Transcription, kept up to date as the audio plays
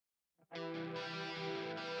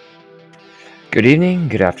Good evening,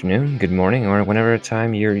 good afternoon, good morning, or whenever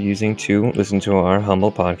time you're using to listen to our humble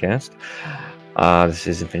podcast. This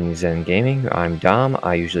is Infinity Zen Gaming. I'm Dom.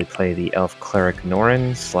 I usually play the elf cleric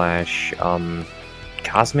Norin slash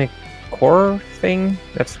cosmic horror thing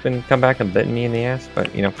that's been come back and bitten me in the ass, but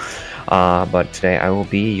but today I will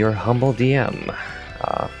be your humble DM.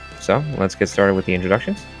 So let's get started with the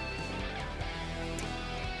introductions.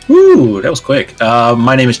 Ooh, that was quick.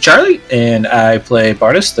 My name is Charlie, and I play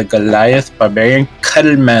Bardus, the Goliath Barbarian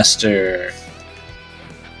Cuddlemaster.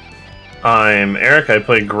 I'm Eric. I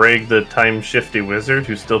play Greg, the time-shifty wizard,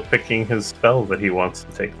 who's still picking his spell that he wants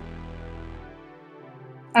to take.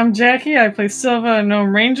 I'm Jackie. I play Silva, a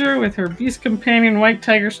gnome ranger, with her beast companion, White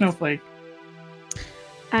Tiger Snowflake.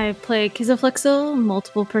 I play Kizaflexil,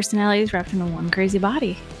 multiple personalities wrapped into one crazy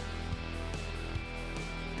body.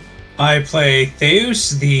 I play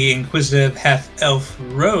Theus, the inquisitive half-elf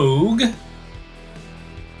rogue.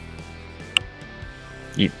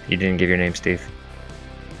 You didn't give your name, Steve.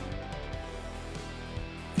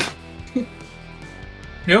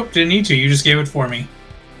 Nope, didn't need to. You just gave it for me.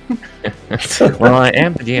 Well, I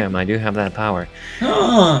am the DM. I do have that power.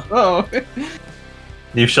 Oh.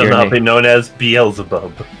 You shall Your not name. be known as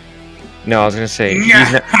Beelzebub. No, I was gonna say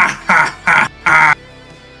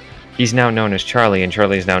he's now known as Charlie, and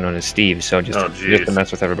Charlie is now known as Steve. So just to mess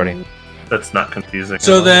with everybody. That's not confusing.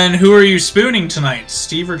 So at all. then, who are you spooning tonight,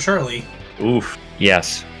 Steve or Charlie? Oof.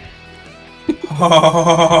 Yes.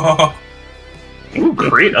 Ooh,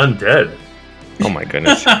 great undead. Oh my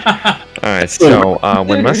goodness. All right. So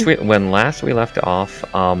when last we left off,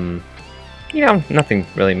 nothing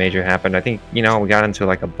really major happened. I think we got into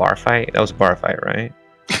like a bar fight. That was a bar fight, right?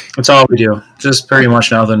 That's all we do. Just pretty much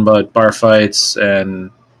nothing but bar fights and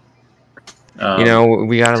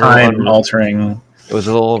we got a time little altering. It was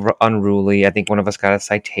a little unruly. I think one of us got a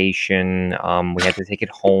citation. We had to take it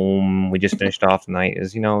home. We just finished off the night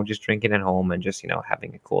as just drinking at home and just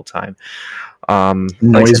having a cool time.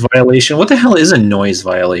 Noise violation. What the hell is a noise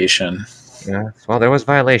violation? Yeah. Well, there was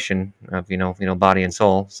violation of body and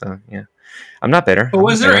soul. So yeah, I'm not bitter. But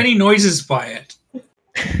was there any noises by it?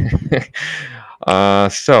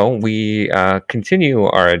 So we continue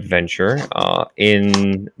our adventure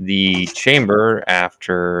in the chamber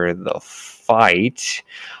after the fight.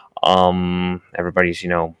 Everybody's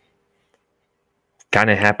kind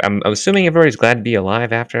of happy. I'm assuming everybody's glad to be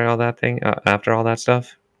alive after all that thing. After all that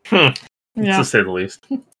stuff. Yeah. To say the least.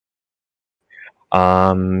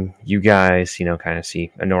 You guys, kind of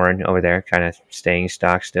see Anoran over there, kind of staying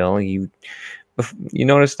stock still. You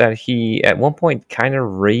notice that he at one point kind of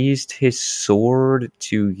raised his sword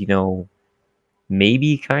to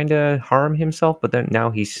maybe kind of harm himself, but then now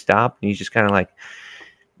he's stopped and he's just kind of like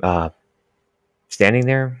standing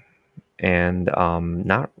there and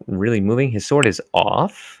not really moving. His sword is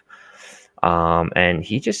off, and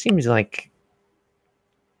he just seems like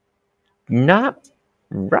not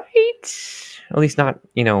right, at least not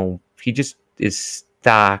he just is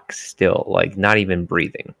stock still, like not even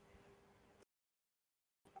breathing.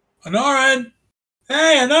 Anoran!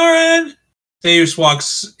 Hey, Anoran! Theus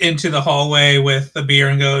walks into the hallway with the beer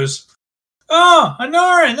and goes, "Oh,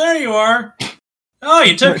 Anoran, there you are. Oh,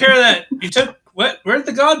 you took care of that. Where'd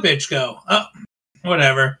the god bitch go? Oh,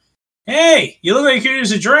 whatever. Hey, you look like you could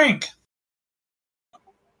use a drink."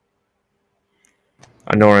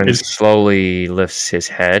 Anoran slowly lifts his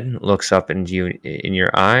head, looks up into you in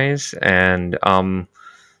your eyes, and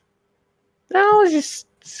just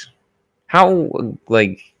how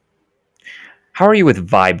are you with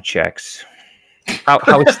vibe checks? How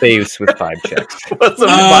is Theus with vibe checks? What's a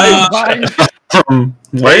vibe check?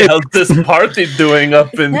 Hey, how's this party doing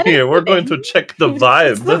up in here? We're going to check the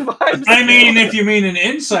vibe. I mean, if you mean an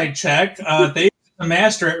insight check, they a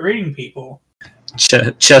master at reading people.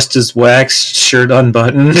 Chest is waxed, shirt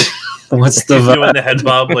unbuttoned. What's the vibe? Doing the head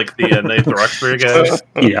bob like the Night the Roxbury guys?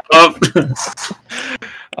 Yeah.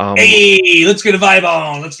 Hey, let's get a vibe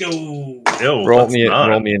on. Let's go. Ew, roll me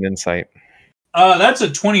an insight. That's a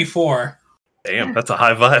 24. Damn, that's a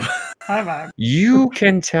high vibe. High vibe. You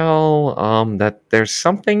can tell that there's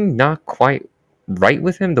something not quite right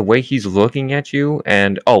with him, the way he's looking at you,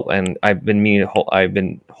 and I've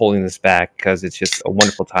been holding this back because it's just a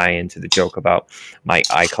wonderful tie-in to the joke about my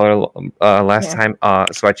eye color last time.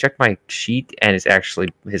 So I checked my sheet, and it's actually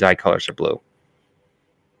his eye colors are blue.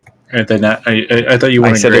 I thought you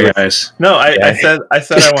wanted gray eyes. No, I said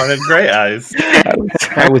I wanted gray eyes.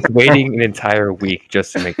 I was waiting an entire week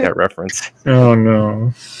just to make that reference. Oh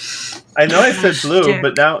no! I know I said blue,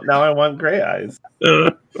 but now I want gray eyes.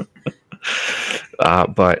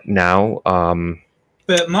 But now,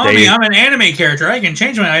 But mommy, I'm an anime character. I can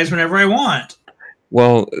change my eyes whenever I want.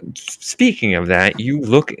 Well, speaking of that, you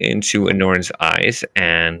look into Anoran's eyes,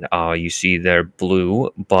 and you see they're blue,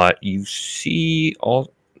 but you see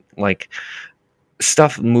all like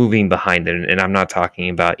stuff moving behind it, and I'm not talking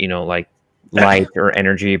about like light or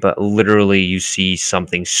energy, but literally you see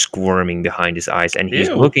something squirming behind his eyes, and he's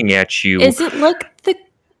Ew. looking at you. Is it like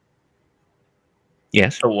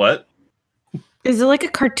Yes. A what? Is it like a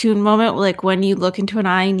cartoon moment, like when you look into an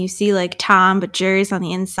eye and you see like Tom, but Jerry's on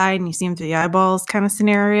the inside and you see him through the eyeballs kind of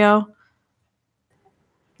scenario?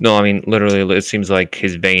 No, I mean literally, it seems like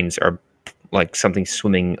his veins are like something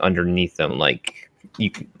swimming underneath them, like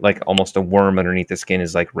like almost a worm underneath the skin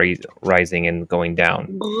is like rising and going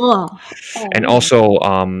down. Ugh. And also,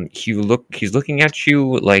 he's looking at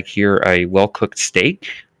you like you're a well-cooked steak,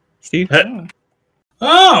 Steve.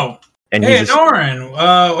 Oh, And hey, he's Norin,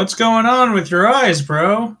 what's going on with your eyes,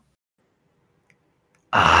 bro?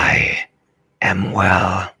 I am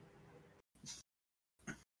well.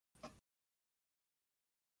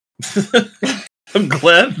 I'm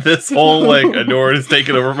glad this whole Anoran is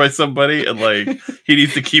taken over by somebody, and he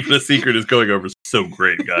needs to keep it a secret is going over so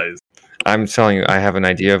great, guys. I'm telling you, I have an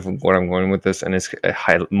idea of what I'm going with this, and it's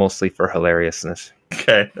mostly for hilariousness.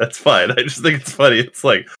 Okay, that's fine. I just think it's funny. It's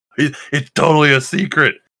it's totally a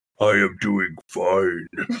secret. I am doing fine.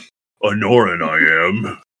 Anoran, I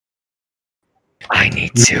am. I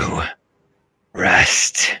need to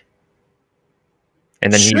rest.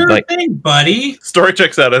 And then Sure he thing, buddy. Story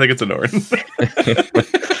checks out. I think it's Anoran.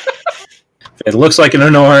 It looks like an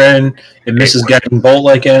Anoran. It misses getting bolt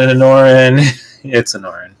like an Anoran. It's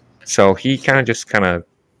Anoran. So he kind of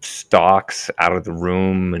stalks out of the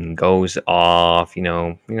room and goes off.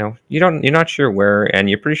 You're not sure where, and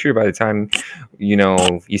you're pretty sure by the time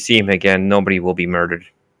you see him again, nobody will be murdered.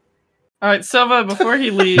 All right, Silva. Before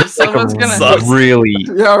he leaves, Silva's gonna. Sucks.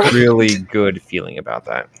 Really good feeling about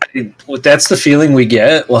that. That's the feeling we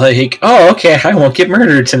get. Like, oh, okay, I won't get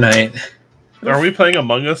murdered tonight. Are we playing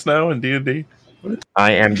Among Us now in D&D?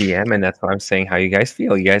 I am DM, and that's why I'm saying how you guys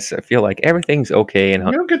feel. You guys feel like everything's okay, and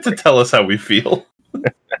You don't get to tell us how we feel. He's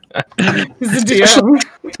the DM.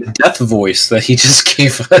 The death voice that he just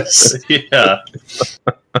gave us. Yeah.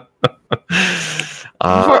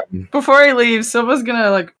 Before he leaves, Silva's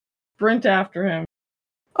gonna sprint after him.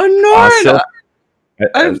 Anoran,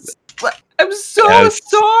 I'm so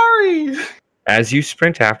sorry. As you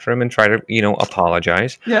sprint after him and try to,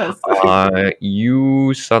 apologize, Yes.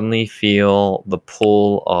 you suddenly feel the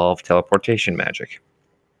pull of teleportation magic.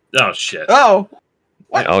 Oh, shit. Oh.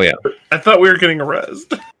 What? Oh yeah, I thought we were getting a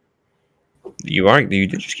rest. you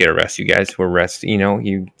did just get arrested. You guys were arrested.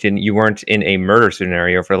 You weren't in a murder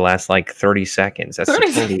scenario for the last 30 seconds. That's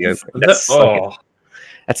 30 totally seconds.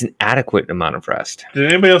 That's an adequate amount of rest. Did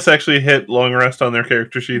anybody else actually hit long rest on their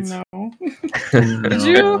character sheets? No. Did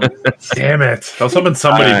you? Damn it. I was hoping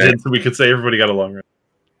somebody did so we could say everybody got a long rest.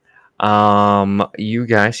 You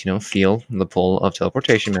guys, feel the pull of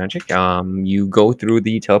teleportation magic. You go through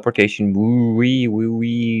the teleportation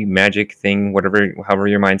woo-wee magic thing, however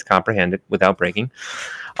your minds comprehend it without breaking.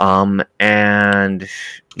 And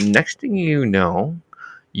next thing you know,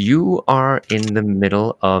 you are in the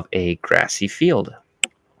middle of a grassy field.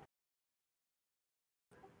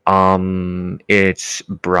 It's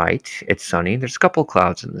bright, it's sunny, there's a couple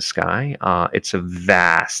clouds in the sky. It's a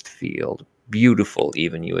vast field, beautiful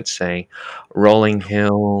even, you would say. Rolling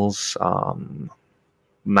hills,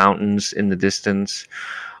 mountains in the distance.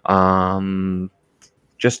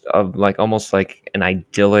 Just almost like an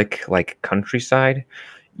idyllic countryside.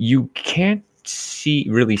 You can't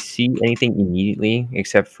really see anything immediately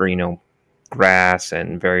except for grass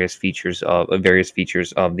and various features of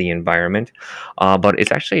the environment, but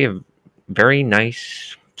it's actually a very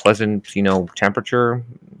nice, pleasant, temperature,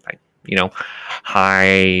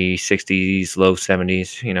 high 60s, low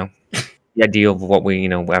 70s. The ideal of what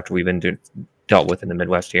we after we've been dealt with in the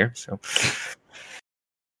Midwest here. So,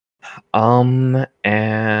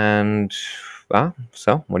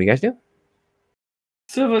 so what do you guys do?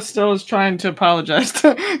 Silva still is trying to apologize,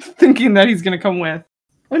 thinking that he's gonna come with.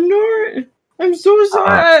 Anoran, I'm so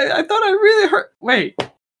sorry. I thought I really hurt. Wait.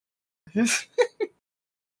 You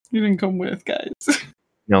didn't come with, guys.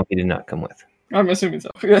 No, he did not come with. I'm assuming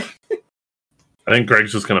so. Yeah. I think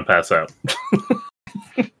Greg's just going to pass out.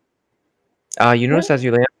 You notice as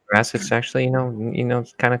you lay on the grass, it's actually,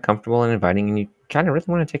 it's kind of comfortable and inviting, and you kind of really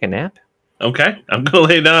want to take a nap. Okay, I'm going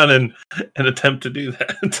to lay down and attempt to do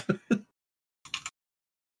that.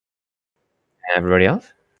 Everybody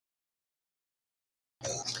else?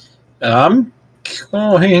 I'm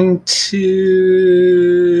going to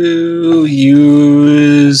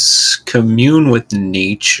use commune with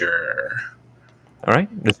nature. All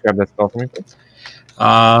right, describe that spell for me, please.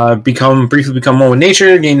 Briefly become one with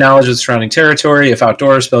nature. Gain knowledge of the surrounding territory. If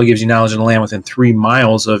outdoors, spell gives you knowledge of the land within 3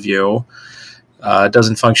 miles of you. It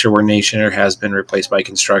doesn't function where nature has been replaced by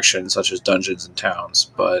construction, such as dungeons and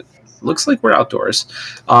towns. But looks like we're outdoors.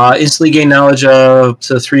 Instantly gain knowledge of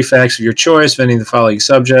the 3 facts of your choice, of any of the following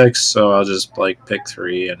subjects. So I'll just pick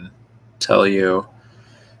 3 and tell you.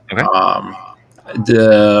 Okay.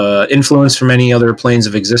 The influence from any other planes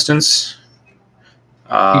of existence.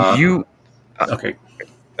 You Okay.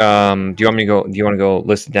 do you want me to go? Do you want to go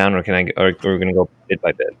list it down, or can I? Or we're going to go bit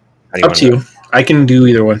by bit? How do you Up want to you. I can do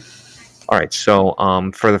either one. All right. So,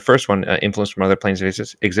 for the first one, influence from other planes of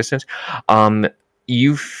existence,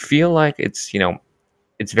 you feel like it's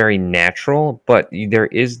it's very natural, but there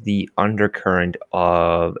is the undercurrent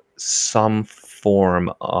of some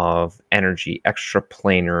form of energy,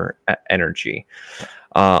 extraplanar energy.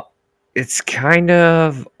 It's kind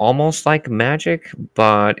of almost like magic,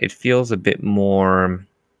 but it feels a bit more,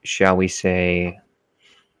 shall we say,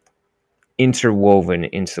 interwoven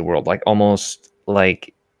into the world, like almost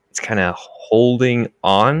like it's kind of holding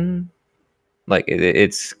on, like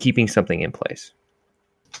it's keeping something in place.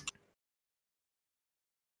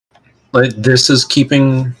 Like this is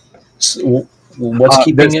keeping. What's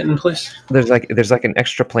keeping it in place? There's like an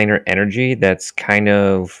extraplanar energy that's kind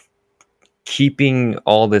of keeping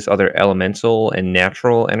all this other elemental and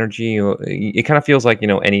natural energy. It kind of feels like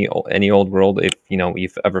any old world, if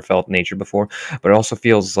you've ever felt nature before, but it also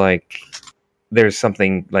feels like there's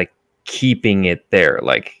something like keeping it there,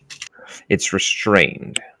 like it's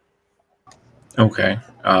restrained. Okay.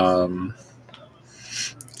 I'm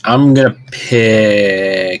gonna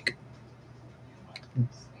pick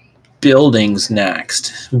buildings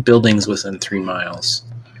next. Buildings within 3 miles.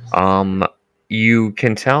 You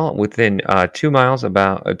can tell within 2 miles,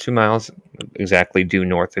 about 2 miles exactly due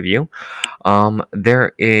north of you,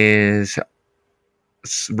 there is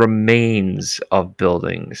remains of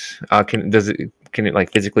buildings. Can it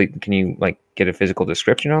like physically? Can you like get a physical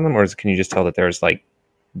description on them, or can you just tell that there's like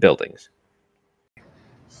buildings?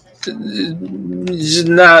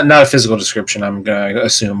 Not a physical description. I'm gonna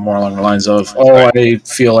assume more along the lines of, I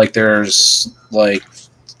feel like there's like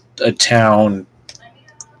a town.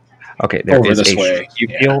 Okay, there over is this way. You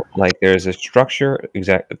feel like there's a structure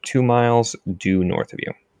exactly 2 miles due north of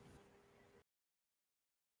you.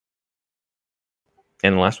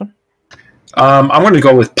 And the last one? I'm going to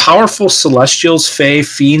go with powerful celestials, fae,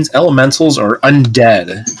 fiends, elementals, or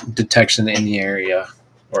undead detection in the area,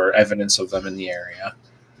 or evidence of them in the area.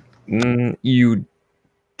 You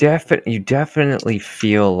definitely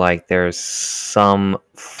feel like there's some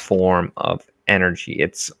form of energy.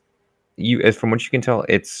 It's from what you can tell,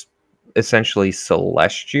 it's essentially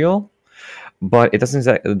celestial, but it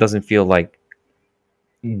doesn't feel like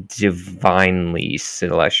divinely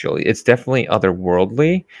celestial. It's definitely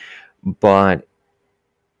otherworldly, but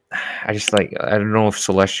I don't know if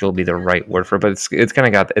celestial would be the right word for it, but it's kind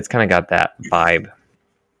of got that vibe.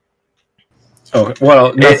 Oh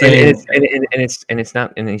well, nothing. And it's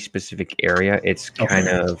not in any specific area. It's kind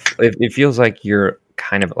of it feels like you're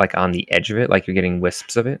kind of like on the edge of it, like you're getting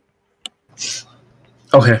wisps of it.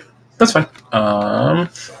 Okay, that's fine.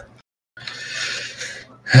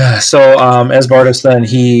 So as Bardas, then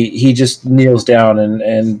he just kneels down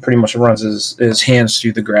and pretty much runs his hands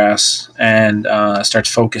through the grass and starts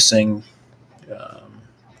focusing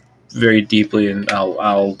very deeply, and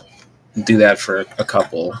I'll do that for a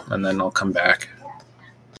couple, and then I'll come back.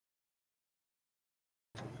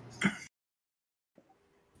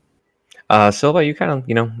 Silva, you kind of,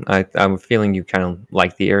 I'm feeling you kind of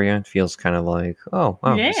like the area. It feels kind of like, oh,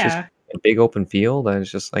 wow, this is Yeah. a big open field. And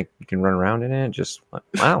it's just like you can run around in it. Just,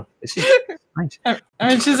 wow, this is nice. I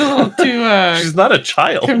mean, she's a little too She's not a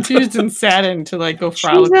child. confused and saddened to like go She's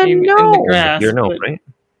a frolicking in the gnome. grass. You're no, but- right?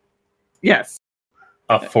 Yes,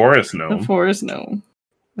 A forest the gnome. forest gnome.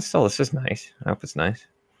 But still, this is nice. I hope it's nice.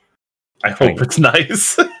 I hope it's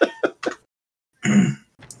nice.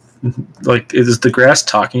 Like, is the grass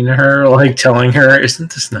talking to her, like telling her,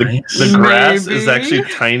 "Isn't this nice?" The grass is Maybe. actually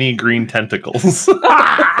tiny green tentacles. Oh,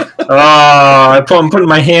 I'm putting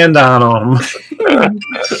my hand on them.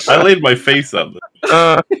 I laid my face on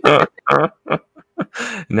them.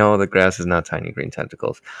 No, the grass is not tiny green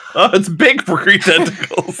tentacles. Oh, it's big green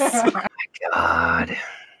tentacles. God,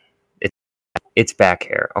 it's back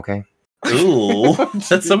hair. Okay. Ooh,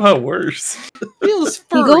 that's somehow worse. Feels You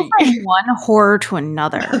furry. go from one horror to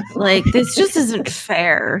another. Like, this just isn't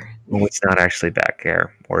fair. Well, it's not actually back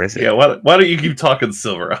hair, or is it? Yeah, why don't you keep talking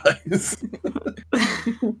Silver Eyes?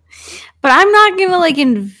 But I'm not gonna like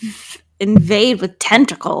invade with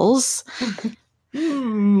tentacles.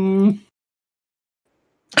 Hmm.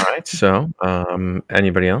 All right. So,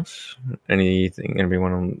 anybody else? Anything? Anybody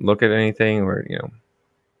want to look at anything, or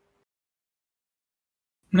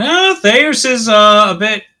No, Theus is a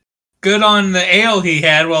bit good on the ale he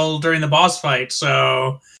had during the boss fight,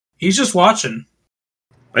 so he's just watching.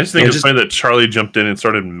 I just think Yeah, it's funny that Charlie jumped in and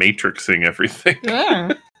started matrixing everything.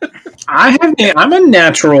 Yeah. I'm a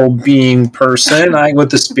natural being person. I with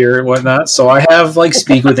the spirit and whatnot, so I have like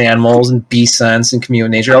speak with animals and be sense and commune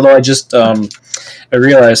with nature. Although I just I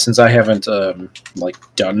realized since I haven't like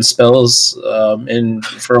done spells in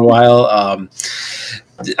for a while,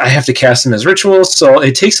 I have to cast them as rituals, so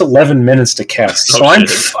it takes 11 minutes to cast. So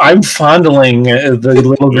I'm fondling the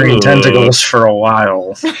little green tentacles for a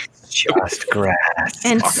while. just grass?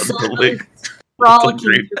 And Probably. slowly frolicking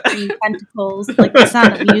Great. through the tentacles like the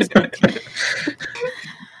sound of music.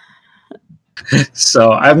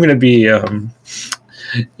 So I'm gonna be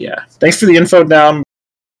yeah. Thanks for the info, Dom.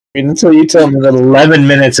 Until you tell me that 11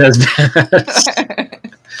 minutes has passed.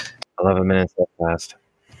 11 minutes have passed.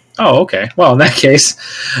 Oh, okay. Well, in that case,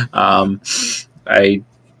 I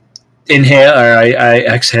inhale or I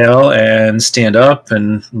exhale and stand up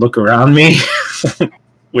and look around me.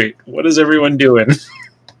 Wait, what is everyone doing?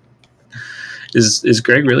 Is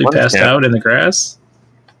Greg really What is passed that? out in the grass?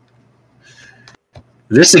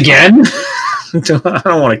 This again? I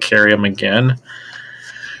don't want to carry him again.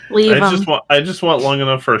 Leave I them. just want long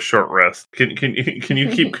enough for a short rest. Can you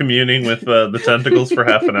keep communing with the tentacles for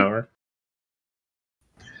half an hour?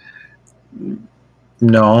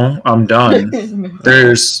 No, I'm done.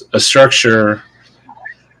 There's a structure.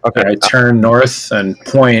 Okay. I turn north and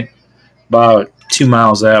point about 2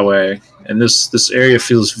 miles that way, and this area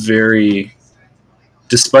feels very.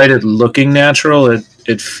 Despite it looking natural,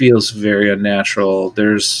 it feels very unnatural.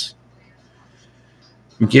 I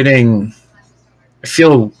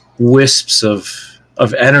feel wisps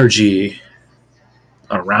of energy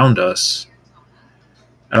around us.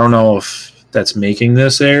 I don't know if that's making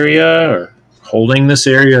this area or holding this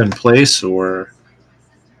area in place, or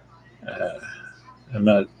I'm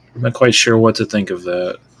not quite sure what to think of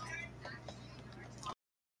that.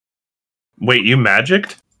 Wait, you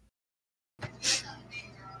magicked?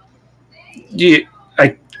 Yeah,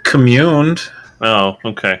 I communed. Oh,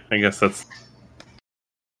 okay. I guess that's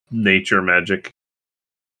nature magic.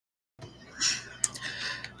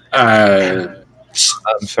 Uh,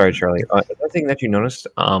 I'm sorry, Charlie. Another thing that you noticed,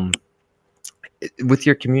 with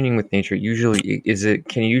your communing with nature, usually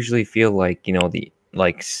can you usually feel like the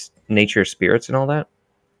nature spirits and all that?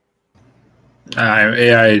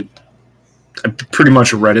 I pretty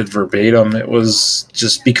much read it verbatim. It was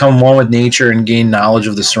just become one with nature and gain knowledge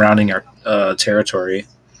of the surrounding territory.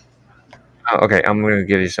 Oh, okay, I'm going to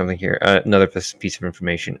give you something here. Another piece of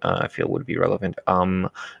information I feel would be relevant.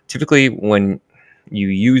 Typically, when you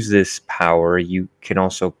use this power, you can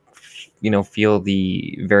also, feel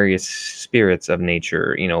the various spirits of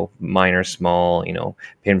nature. Minor, small.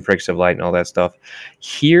 Pinpricks of light and all that stuff.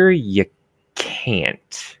 Here, you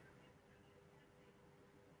can't.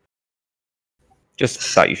 Just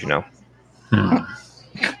thought you should know.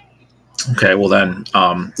 Okay, well then,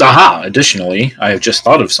 additionally, I have just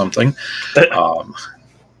thought of something.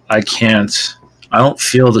 I don't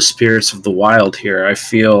feel the spirits of the wild here. I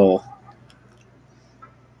feel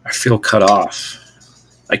cut off.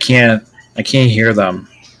 I can't hear them.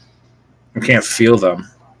 I can't feel them.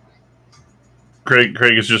 Craig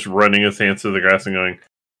is just running his hands through the grass and going,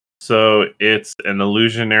 so it's an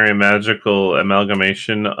illusionary magical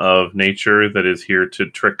amalgamation of nature that is here to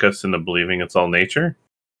trick us into believing it's all nature?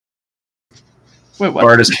 Wait, what?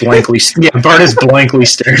 Bardis blankly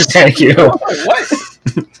stares at you.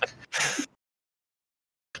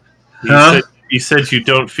 What? You said you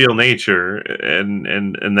don't feel nature,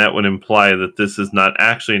 and that would imply that this is not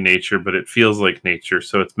actually nature, but it feels like nature,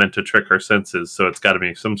 so it's meant to trick our senses, so it's got to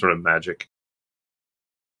be some sort of magic.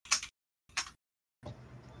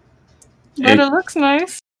 But it looks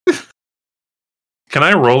nice. Can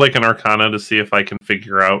I roll like an arcana to see if I can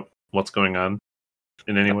figure out what's going on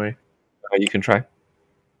in any way? You can try.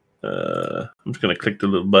 I'm just going to click the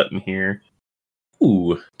little button here.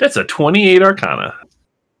 Ooh, that's a 28 arcana.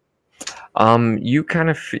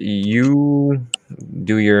 You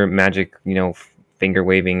do your magic, finger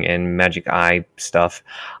waving and magic eye stuff,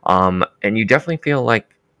 and you definitely feel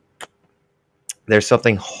like there's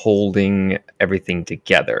something holding everything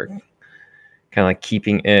together, kind of like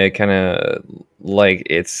keeping, kind of like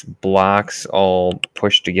it's blocks all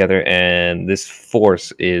pushed together, and this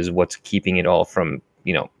force is what's keeping it all from,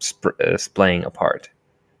 splaying apart.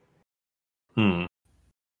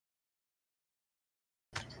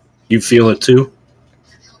 You feel it too?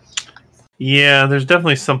 Yeah, there's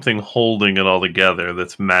definitely something holding it all together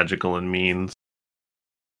that's magical and means.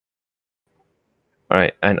 All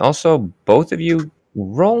right, and also both of you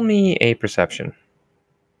roll me a perception.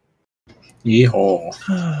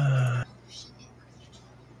 Yeehaw.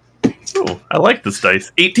 Oh, I like this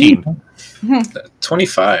dice. 18.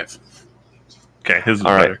 25. Okay, his is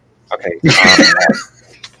All right. better. Okay.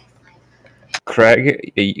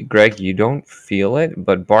 Greg, you don't feel it,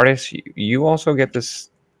 but Bartis, you also get this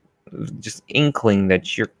just inkling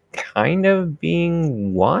that you're kind of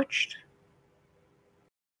being watched.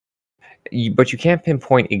 But you can't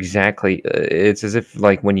pinpoint exactly. It's as if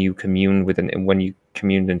like when you communed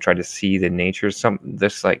and tried to see the nature.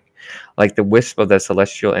 This like the wisp of that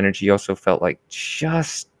celestial energy also felt like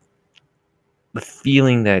just the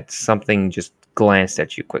feeling that something just glanced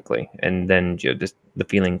at you quickly, and then just the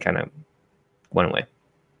feeling kind of went away.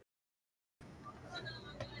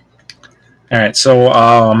 All right, so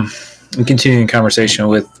I'm continuing conversation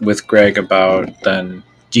with Greg about then.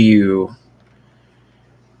 Do you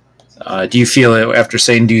feel it? After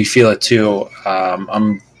saying, "Do you feel it too?"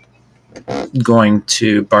 I'm going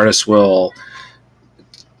to Bartis will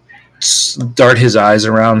dart his eyes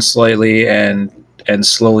around slightly and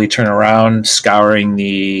slowly turn around, scouring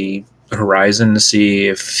the horizon to see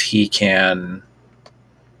if he can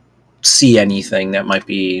see anything that might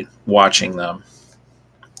be watching them.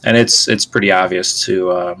 And it's pretty obvious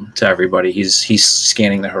to everybody. He's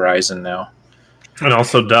scanning the horizon now. And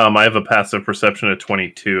also, Dom, I have a passive perception at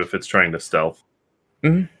 22 if it's trying to stealth.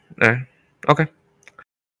 Okay.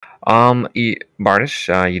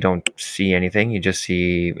 Bartis, you don't see anything. You just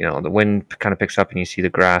see, the wind kind of picks up and you see the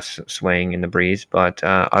grass swaying in the breeze. But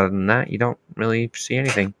other than that, you don't really see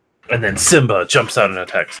anything. And then Simba jumps out and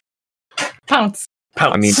attacks. Pounce.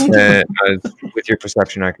 Pounce. I mean, with your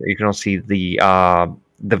perception, you can also see the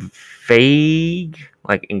vague,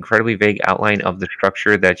 like incredibly vague outline of the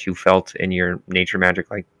structure that you felt in your nature magic,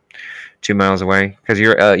 like 2 miles away, because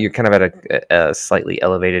you're kind of at a slightly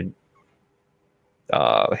elevated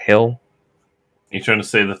hill. You trying to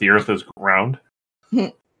say that the Earth is round?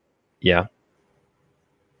 Yeah.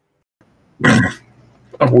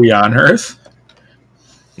 Are we on Earth?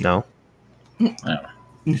 No.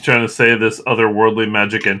 You trying to say this otherworldly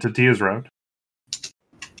magic entity is round?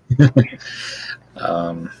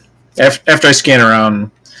 After I scan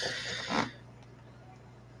around, I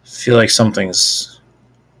feel like something's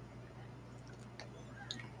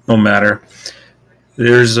no matter.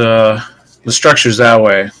 There's the structure's that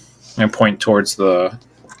way. I point towards the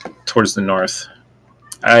north.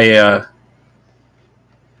 I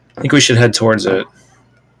think we should head towards it.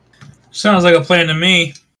 Sounds like a plan to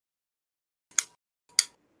me.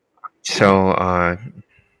 So,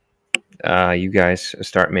 you guys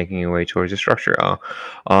start making your way towards the structure.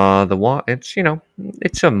 The wall,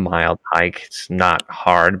 it's a mild hike. It's not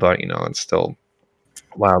hard, but, it's still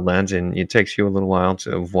wildlands, and it takes you a little while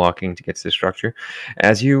of walking to get to the structure.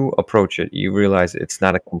 As you approach it, you realize it's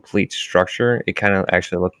not a complete structure. It kind of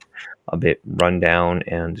actually looks a bit run down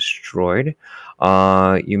and destroyed.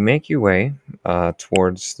 You make your way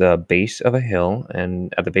towards the base of a hill,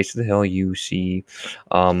 and at the base of the hill, you see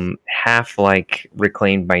half like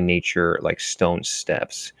reclaimed by nature, like stone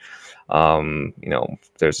steps.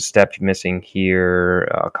 There's a step missing here,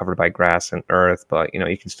 covered by grass and earth, but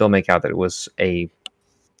you can still make out that it was a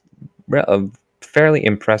fairly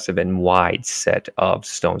impressive and wide set of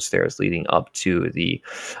stone stairs leading up to the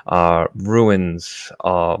ruins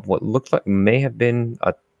of what looked like may have been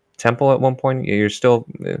a temple at one point. You're still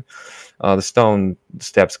the stone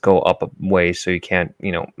steps go up a way, so you can't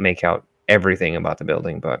make out everything about the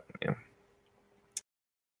building, but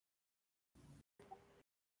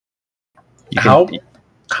How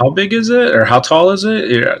big is it, or how tall is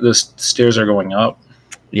it? The stairs are going up.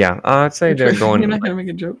 Yeah, I'd say they're going. You're not gonna make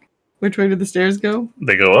a joke. Which way did the stairs go?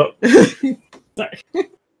 They go up. Sorry.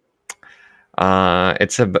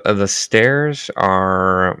 The stairs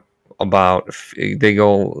are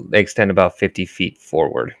they extend about 50 feet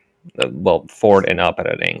forward. Forward and up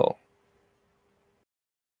at an angle.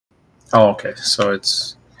 Oh, okay. So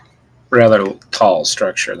it's rather tall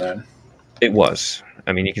structure then. It was.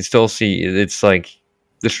 I mean, you can still see it's like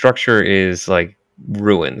the structure is like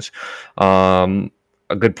ruins. A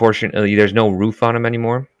good portion. There's no roof on them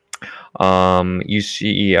anymore. You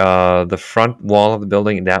see the front wall of the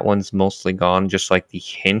building, that one's mostly gone, just like the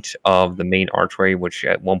hint of the main archway, which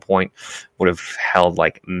at one point would have held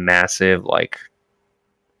like massive, like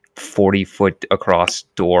 40-foot across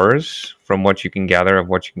doors, from what you can gather of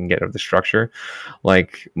what you can get of the structure.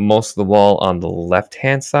 Like most of the wall on the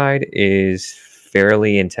left-hand side is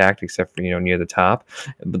fairly intact, except for near the top.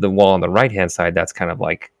 But the wall on the right-hand side, that's kind of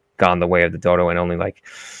like gone the way of the dodo, and only like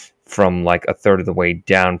from like a third of the way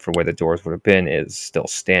down for where the doors would have been is still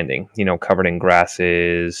standing. Covered in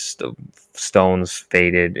grasses, the stones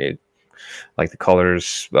faded. Like the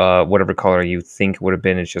colors, whatever color you think it would have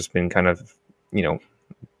been, it's just been kind of,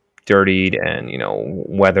 dirtied and,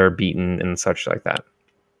 weather beaten and such like that.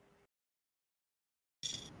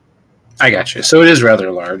 I got you. So it is rather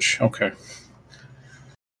large. Okay.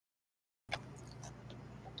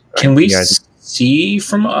 Can we see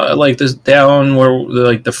from like this down where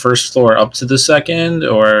like the first floor up to the second,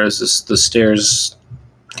 or is this the stairs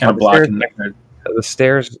kind of blocking? The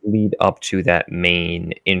stairs lead up to that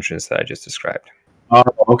main entrance that I just described. Oh,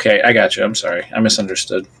 okay. I got you. I'm sorry. I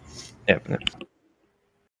misunderstood. Yep.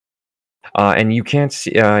 And you can't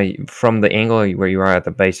see from the angle where you are at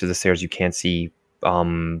the base of the stairs. You can't see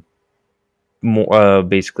more,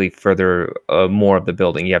 basically further more of the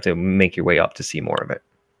building. You have to make your way up to see more of it.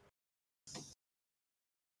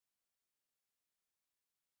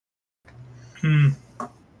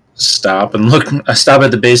 Stop and look. I stop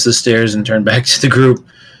at the base of the stairs and turn back to the group.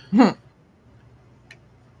 We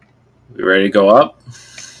ready to go up?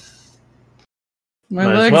 My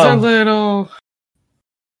legs are little.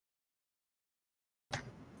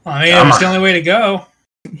 I mean, it's the only way to go.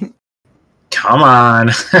 Come on.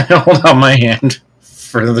 Hold out my hand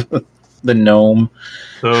for the gnome.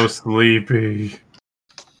 So sleepy.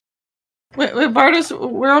 Wait,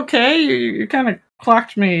 Bardus, we're okay? You kind of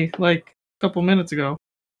clocked me like a couple minutes ago.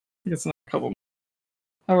 I guess not a couple.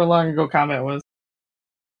 However long ago combat was.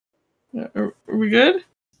 Are we good?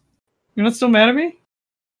 You're not still mad at me?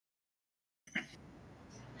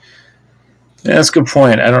 Yeah, that's a good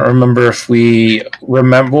point. I don't remember if we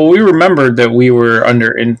remember. Well, we remembered that we were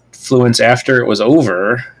under influence after it was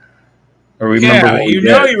over. Or remember Yeah, what we you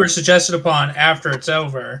did. know you were suggested upon after it's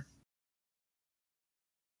over.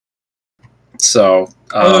 So,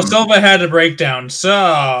 Although Silva had a breakdown,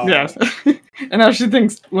 so Yes. And now she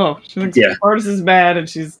thinks Yeah. Bardus is bad and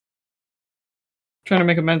she's trying to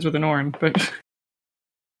make amends with Anoran, but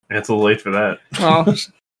It's a little late for that. well,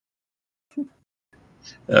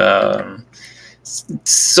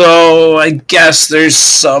 so I guess there's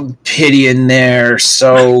some pity in there.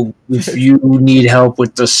 So if you need help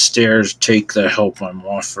with the stairs, take the help I'm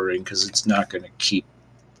offering, because it's not going to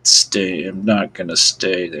stay. I'm not going to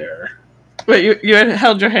stay there. wait, you had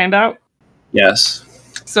held your hand out? Yes.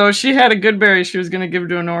 So she had a good berry she was going to give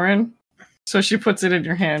to Anoran, so she puts it in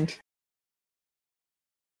your hand.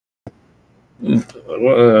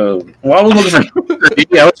 Well, I was looking for.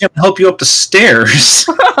 I was going to help you up the stairs.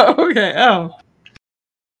 Okay,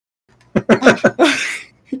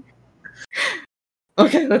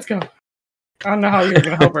 Okay, let's go. I don't know how you're going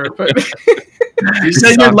to help her, but... You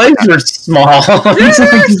said your legs are small.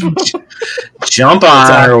 Jump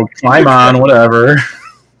on or climb on, whatever.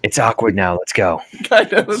 It's awkward now. Let's go.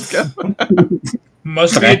 Kinda, let's go.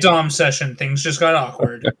 must be a Dom session. Things just got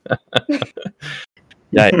awkward.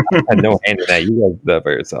 Yeah, I had no hand in that. You guys did that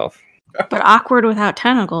by yourself. But awkward without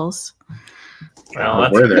tentacles. Well,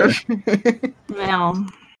 We're there. Well,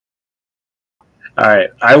 All right,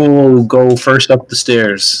 I will go first up the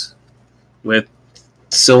stairs with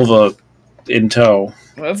Silva in tow.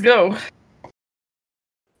 Let's go.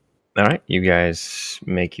 All right, you guys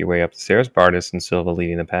make your way up the stairs. Bardus and Silva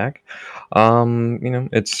leading the pack.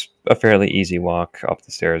 It's a fairly easy walk up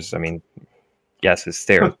the stairs. I mean, yes, it's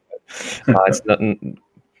stairs. But, it's nothing.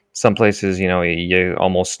 Some places, you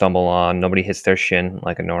almost stumble on. Nobody hits their shin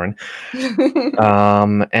like a Norin.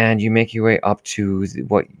 And you make your way up to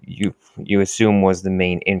what you assume was the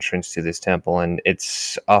main entrance to this temple, and it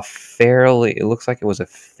looks like it was a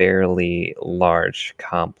fairly large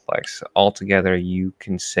complex. Altogether, you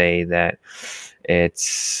can say that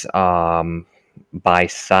it's by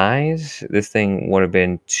size, this thing would have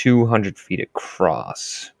been 200 feet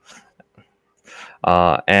across.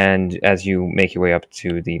 And as you make your way up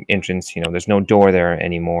to the entrance, there's no door there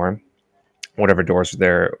anymore. Whatever doors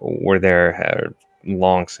were there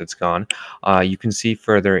long since gone. You can see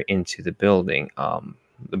further into the building.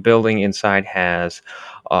 The building inside has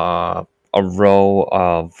a row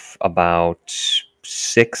of about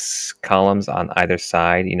 6 columns on either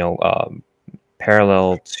side.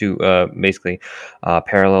 Parallel to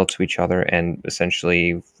parallel to each other, and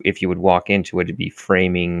essentially, if you would walk into it, it'd be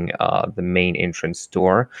framing the main entrance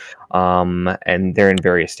door. And they're in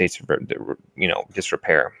various states of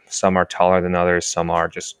disrepair. Some are taller than others. Some are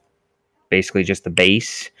just basically just the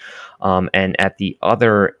base. And at the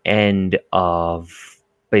other end of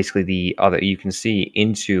basically the other, you can see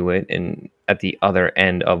into it, and at the other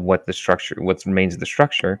end of what remains of the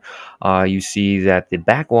structure, you see that the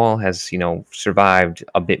back wall has survived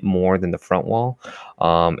a bit more than the front wall.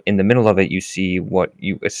 In the middle of it, you see what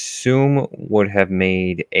you assume would have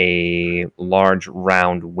made a large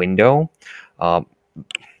round window.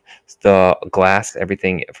 The glass,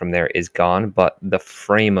 everything from there is gone, but the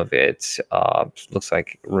frame of it looks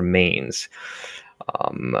like remains.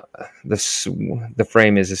 The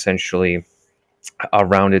frame is essentially a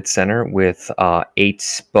rounded center with 8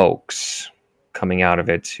 spokes coming out of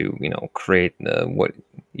it to create what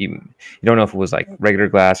you don't know if it was like regular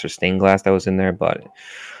glass or stained glass that was in there, but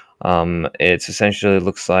it's essentially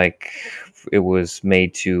looks like it was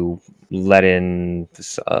made to let in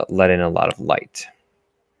a lot of light.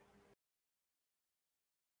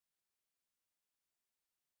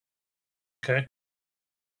 Okay.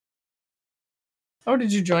 Oh,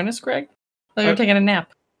 did you join us, Greg? Oh, you're taking a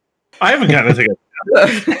nap. I haven't gotten to take a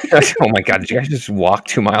Oh my god, did you guys just walk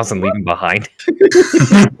 2 miles and leave him behind?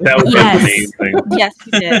 That would Yes. be amazing. Yes,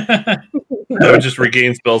 we did. I would just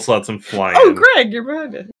regain spell slots and fly Oh, in. Greg, you're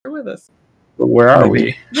behind it. You're with us. Where are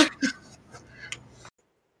we? Sorry,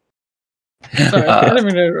 I didn't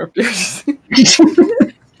mean to interrupt you.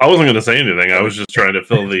 I wasn't going to say anything. I was just trying to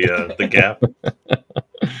fill the gap.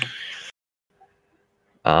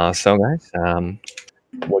 So guys,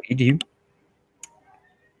 what do you do?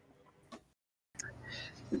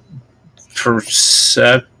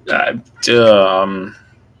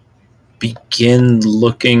 Begin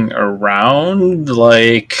looking around.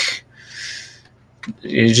 Like,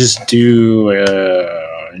 you just do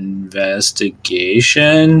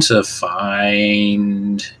investigation to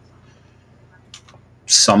find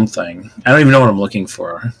something. I don't even know what I'm looking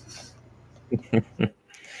for.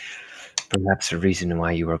 Perhaps the reason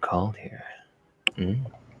why you were called here. Who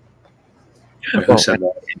said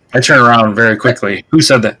that? I turn around very quickly. Who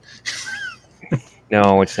said that?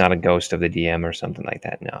 No, it's not a ghost of the DM or something like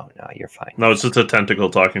that. No, you're fine. No, it's just a tentacle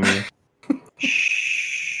talking to you.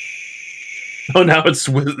 Oh, now it's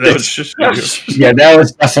just Yeah, that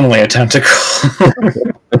was definitely a tentacle.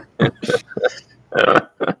 All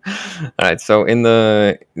right, so you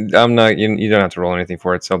don't have to roll anything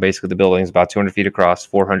for it. So basically, the building is about 200 feet across,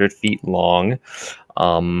 400 feet long.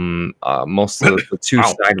 Most of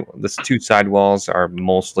the two side walls are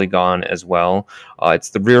mostly gone as well.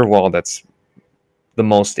 It's the rear wall that's the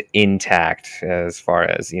most intact as far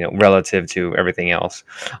as relative to everything else.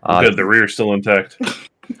 Good, the rear's still intact.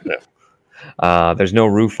 There's no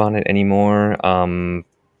roof on it anymore.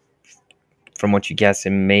 From what you guess,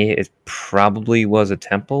 it probably was a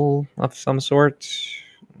temple of some sort.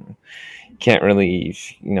 Can't really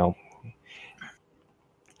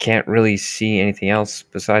see anything else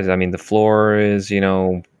besides. I mean, the floor is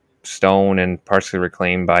stone and partially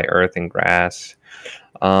reclaimed by earth and grass.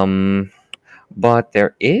 But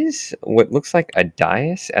there is what looks like a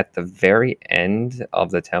dais at the very end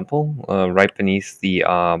of the temple, right beneath the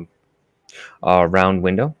round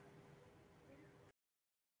window.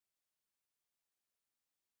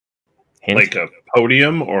 Hint? Like a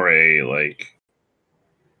podium or Yeah,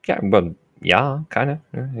 well, yeah, kind of.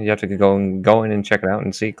 You have to go in and check it out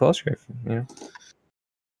and see closer.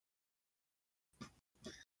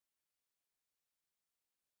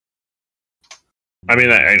 I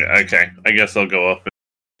mean, okay. I guess I'll go up and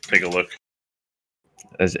take a look.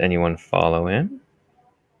 Does anyone follow in?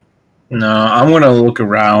 No, I'm going to look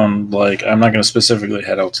around. Like, I'm not going to specifically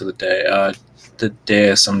head out to the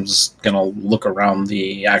dais. I'm just going to look around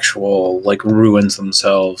the actual ruins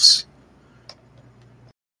themselves.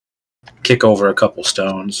 Kick over a couple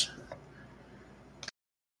stones.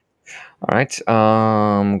 All right,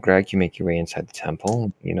 Greg, you make your way inside the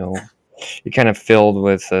temple. You're kind of filled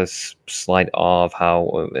with a slight awe of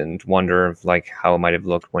and wonder of how it might have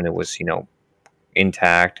looked when it was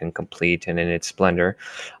intact and complete and in its splendor.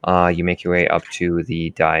 You make your way up to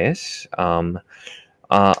the dais.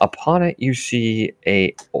 Upon it, you see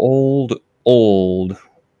a old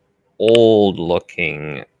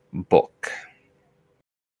looking book.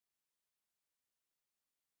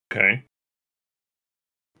 Okay.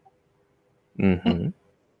 Mm-hmm.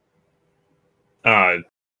 I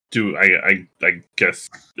guess,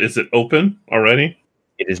 is it open already?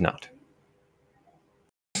 It is not.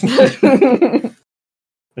 I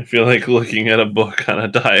feel like looking at a book on a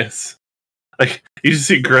dais. Like, you just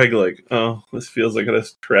see Greg oh, this feels like it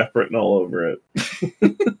has trap written all over it.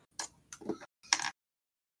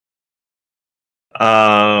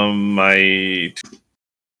 My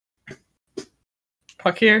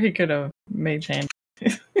Puck here, he could have mage hand.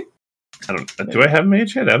 do I have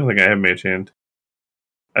mage hand? I don't think I have mage hand.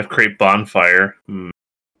 I've create bonfire.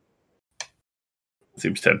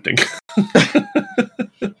 Seems tempting.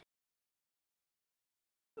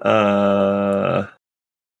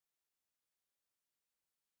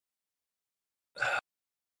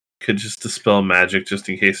 Could just dispel magic just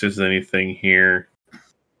in case there's anything here.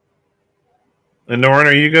 Anoran,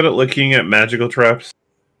 are you good at looking at magical traps?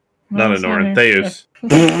 Not Anoran, Theus.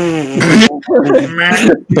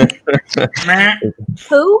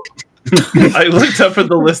 Who? I looked up at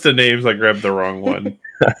the list of names. I grabbed the wrong one.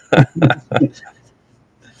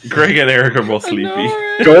 Greg and Eric are both sleepy.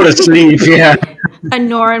 Anoran. Go to sleep, yeah.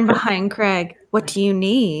 Anoran behind Craig. What do you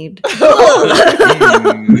need?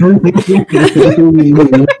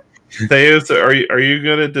 Theus, are you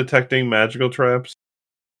good at detecting magical traps?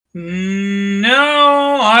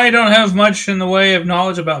 No, I don't have much in the way of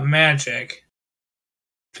knowledge about magic.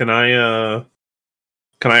 Can I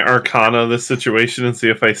Arcana this situation and see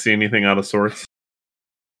if I see anything out of sorts?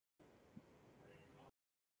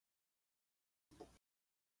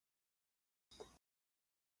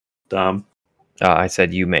 Dom. I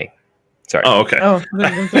said you may. Sorry. Oh, okay. Oh,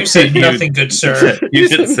 You said nothing, good sir. You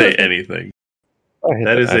didn't say anything.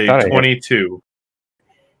 That is I thought I a hit. 22.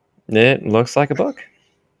 It looks like a book.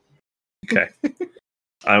 Okay.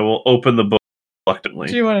 I will open the book do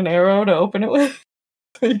reluctantly. you want an arrow to open it with?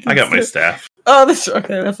 So you can I got my see- staff. Oh, that's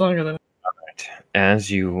okay. That's longer than.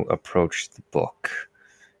 As you approach the book,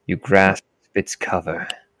 you grasp its cover.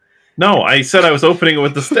 No, I said I was opening it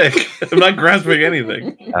with the stick. I'm not grasping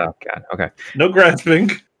anything. Oh god. Okay. No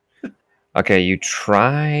grasping. Okay. You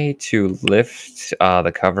try to lift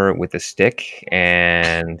the cover with a stick,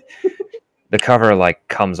 and the cover like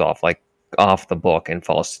comes off, like off the book, and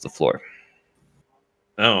falls to the floor.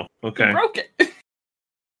 Oh, You okay. broke it.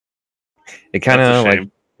 It kind That's a of like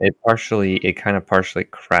shame. it kind of partially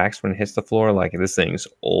cracks when it hits the floor. Like this thing's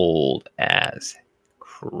old as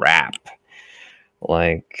crap.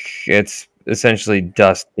 Like it's essentially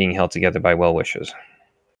dust being held together by well wishers.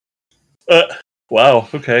 Wow,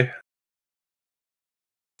 okay.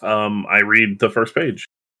 I read the first page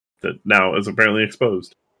that now is apparently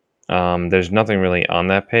exposed. There's nothing really on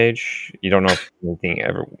that page. You don't know if anything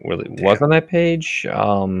ever really was on that page.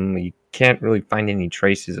 You can't really find any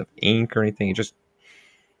traces of ink or anything.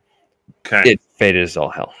 Okay. It faded as all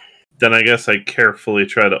hell. Then I guess I carefully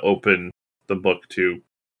try to open the book to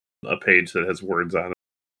a page that has words on it.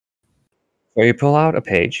 So you pull out a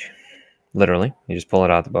page, literally. You just pull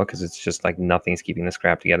it out of the book because it's just like nothing's keeping the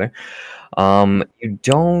scrap together. You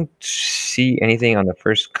don't see anything on the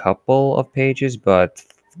first couple of pages, but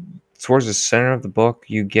towards the center of the book,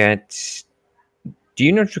 you get. Do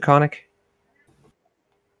you know Draconic?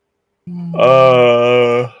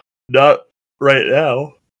 Not right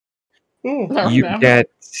now. No, You no. get.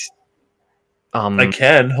 I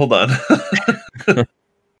can. Hold on.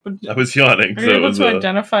 I was yawning. Are So you it able was to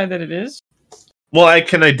identify that it is? well, I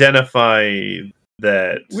can identify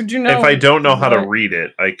that. Would you know if I don't know how to what- read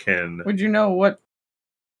it, I can. Would you know what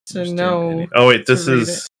to know? Oh wait, this to read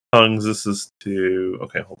is tongues. This is to.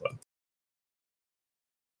 Okay, hold on.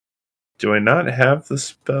 Do I not have the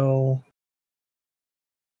spell?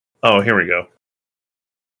 Oh, here we go.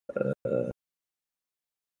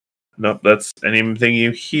 Nope, that's anything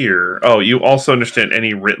you hear. Oh, you also understand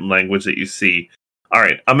any written language that you see. All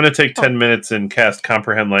right, I'm going to take 10 minutes and cast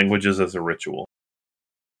Comprehend Languages as a ritual.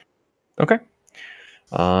 Okay.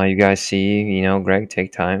 You guys see, Greg,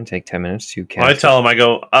 take 10 minutes to cast. Well, I tell him, I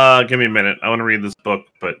go, give me a minute. I want to read this book,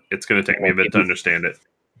 but it's going to take me a bit to understand it.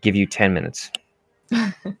 Give you 10 minutes.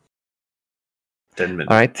 10 minutes.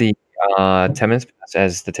 All right, the 10 minutes pass.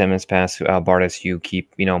 As the 10 minutes pass, Bardis, you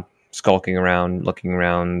keep, skulking around, looking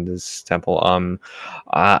around this temple.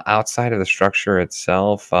 Outside of the structure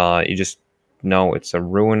itself, you just know it's a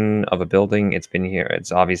ruin of a building. It's been here.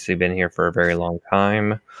 It's obviously been here for a very long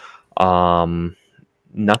time.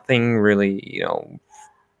 Nothing really,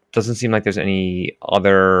 doesn't seem like there's any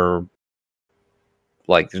other,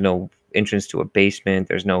 like there's no entrance to a basement.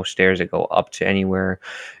 There's no stairs that go up to anywhere.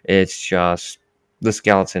 It's just the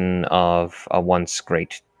skeleton of a once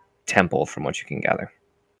great temple, from what you can gather.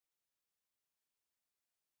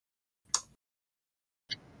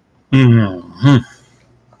 Hmm.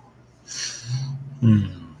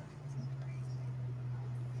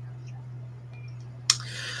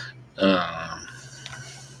 All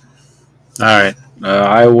right.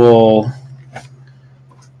 I will.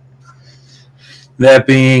 That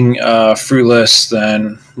being fruitless,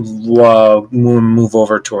 then we'll move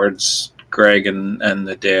over towards Greg and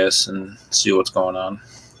the dais and see what's going on.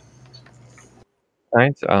 All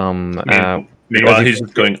right. Meanwhile, he's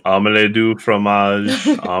just going, omelette du fromage,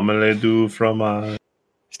 omelette du fromage.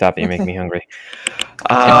 Stop it, you make me hungry.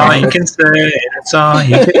 All you can say. That's all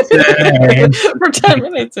you can say. For 10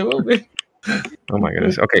 minutes, it will be. Oh my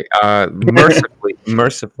goodness. Okay.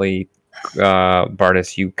 Mercifully,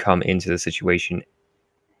 Bartis, you come into the situation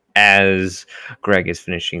as Greg is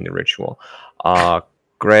finishing the ritual.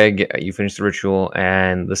 Greg, you finish the ritual,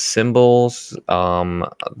 and the symbols,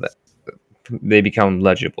 they become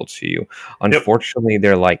legible to you. Unfortunately,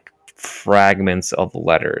 they're like fragments of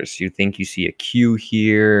letters. You think you see a Q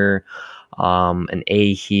here, an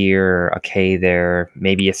A here, a K there,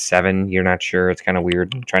 maybe a 7. You're not sure. It's kind of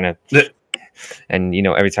weird. I'm trying to... And,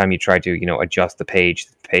 every time you try to, adjust the page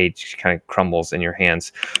kind of crumbles in your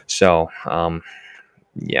hands. So,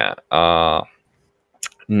 yeah.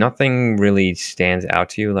 Nothing really stands out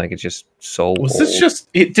to you. Like, it's just so Was old. this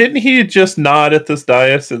just... Didn't he just nod at this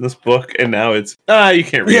dais in this book, and now it's... you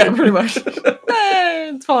can't read it. Yeah, pretty much.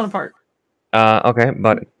 It's falling apart. Okay,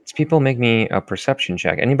 but people make me a perception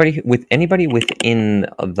check. Anybody within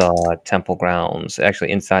the temple grounds,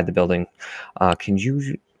 actually inside the building, can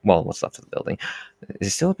you... Well, what's left of the building? Is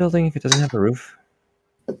it still a building if it doesn't have a roof?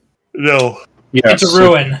 No. Yeah, It's a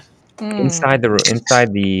ruin. Inside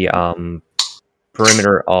the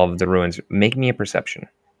perimeter of the ruins, make me a perception.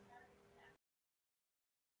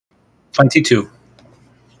 22.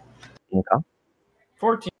 Okay.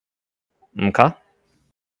 14. Okay.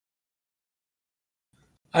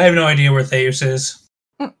 I have no idea where Theus is.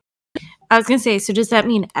 I was gonna say, so does that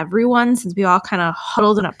mean everyone, since we all kind of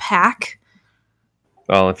huddled in a pack?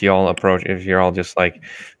 Well, if you're all just like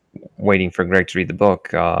waiting for Greg to read the book,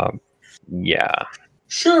 yeah.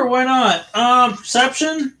 Sure, why not?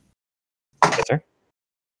 Perception? Yes, sir.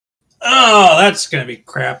 Oh, that's gonna be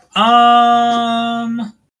crap.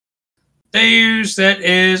 Theus, that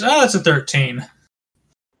is... Oh, that's a 13.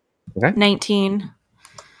 19.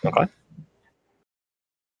 Okay.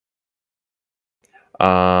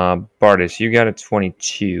 Bartis, you got a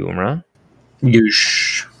 22, right?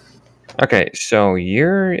 Yoosh. Okay, so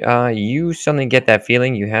you suddenly get that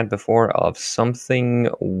feeling you had before of something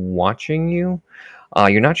watching you.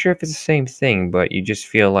 You're not sure if it's the same thing, but you just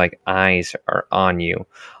feel like eyes are on you.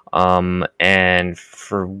 And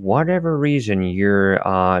for whatever reason, your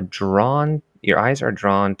eyes are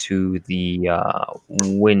drawn to the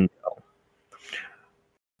window.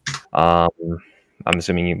 I'm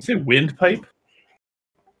assuming you Is it windpipe?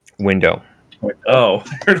 window. Oh,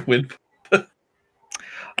 I heard wind.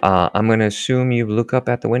 I'm gonna assume you look up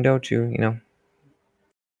at the window to,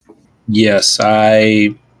 Yes,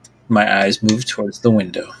 my eyes move towards the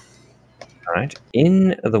window. All right.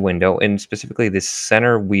 In the window, and specifically this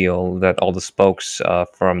center wheel that all the spokes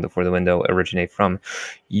for the window originate from,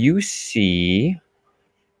 you see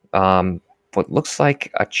what looks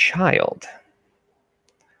like a child.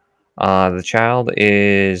 The child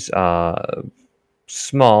is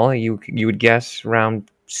small. You would guess around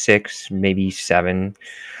 6, maybe 7.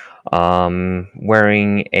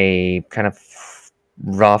 Wearing a kind of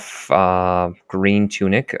rough green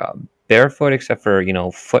tunic, barefoot except for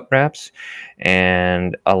foot wraps,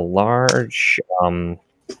 and a large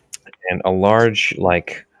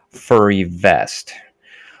like furry vest.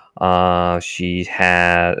 She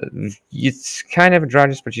has... It's kind of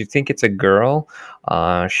androgynous, but you think it's a girl.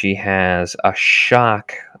 She has a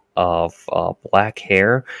shock of black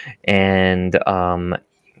hair, and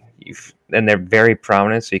they're very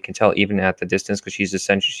prominent, so you can tell even at the distance, because she's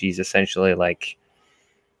essentially like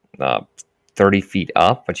 30 feet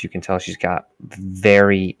up, but you can tell she's got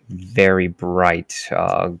very, very bright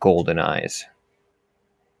golden eyes.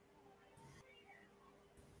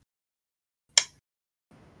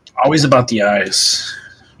 Always about the eyes.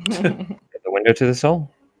 The window to the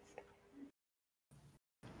soul.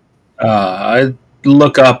 I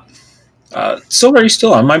look up. Silver, are you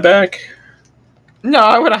still on my back? No,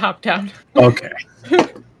 I would have hopped down. Okay.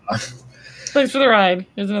 Thanks for the ride.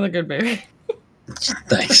 Here's another good baby.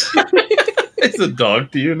 Thanks. It's a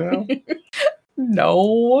dog to you now?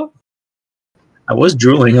 No. I was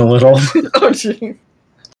drooling a little. Oh, jeez.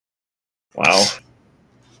 Wow.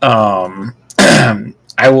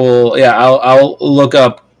 I will. Yeah, I'll look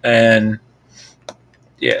up and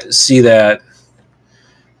see that.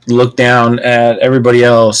 Look down at everybody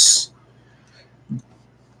else.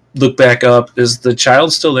 Look back up. Is the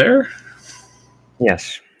child still there?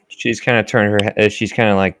 Yes, she's kind of she's kind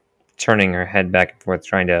of like turning her head back and forth,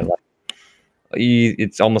 trying to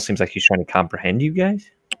it almost seems like she's trying to comprehend you guys.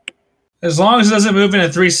 As long as it doesn't move in a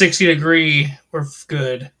 360 degree, we're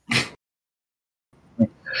good.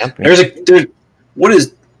 What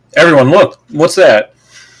is... Everyone, look. What's that?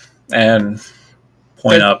 And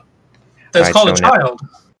point up. That's Alright, called a so now- child.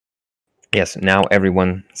 Yes, now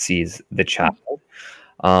everyone sees the child.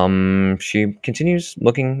 She continues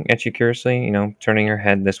looking at you curiously, turning her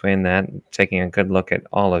head this way and that, taking a good look at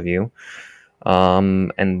all of you.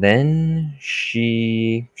 And then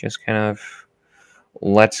she just kind of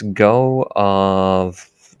lets go of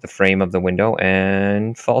the frame of the window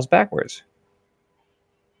and falls backwards.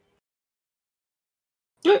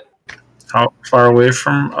 How far away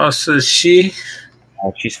from us is she?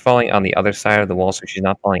 She's falling on the other side of the wall, so she's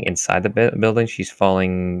not falling inside the building. She's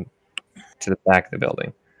falling to the back of the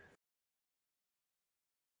building.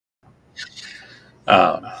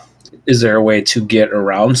 Is there a way to get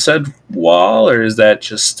around said wall, or is that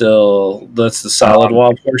just that's the solid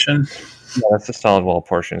wall portion? Yeah, that's the solid wall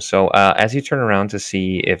portion. So as you turn around to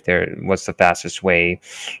see what's the fastest way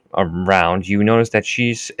around, you notice that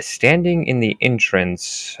she's standing in the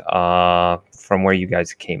entrance from where you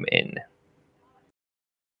guys came in.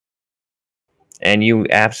 And you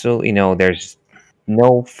absolutely know there's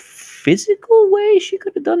no physical way she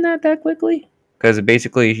could have done that quickly. Because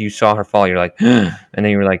basically you saw her fall, you're like, and then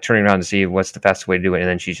you were like turning around to see what's the fastest way to do it, and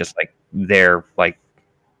then she's just like there, like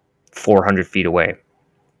 400 feet away.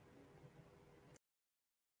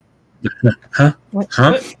 Huh?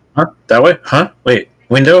 That way? Huh? Wait.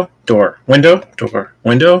 Window, door. Window, door.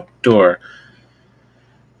 Window, door.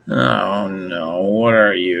 Oh no, what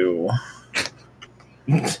are you?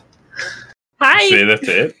 Hi. Say that's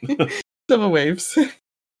it. Silva waves.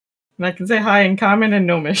 And I can say hi in common and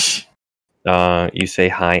gnomish. You say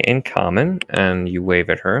hi in common, and you wave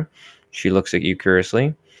at her. She looks at you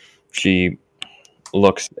curiously. She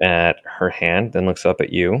looks at her hand, then looks up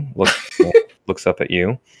at you. Looks up at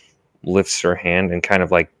you. Lifts her hand and kind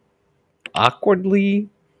of like awkwardly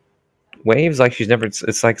waves, like she's never.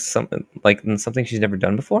 It's like something she's never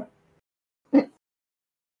done before. That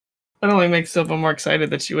only makes Silva more excited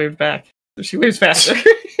that she waved back. So she waves faster.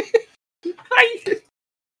 Hi.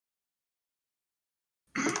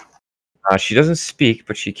 She doesn't speak,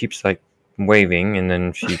 but she keeps like waving, and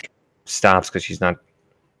then she stops because she's not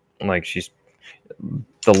like she's.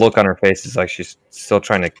 The look on her face is like she's still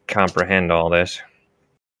trying to comprehend all this,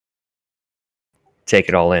 take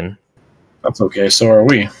it all in. That's okay. So are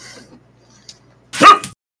we.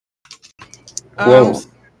 Whoa.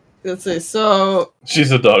 Let's see. So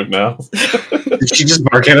She's a dog now. Did she just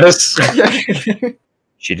bark at us?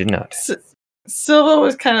 She did not. Silva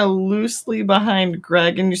was kind of loosely behind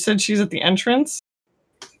Greg, and you said she's at the entrance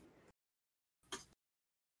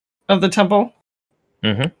of the temple.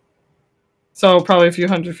 Mm-hmm. So probably a few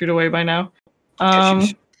hundred feet away by now.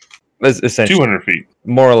 Essentially 200 feet.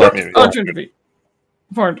 more or less. Maybe. 200 feet.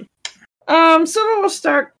 400. Silva will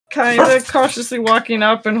start kind of cautiously walking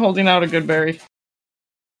up and holding out a good berry.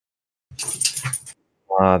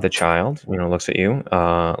 The child, looks at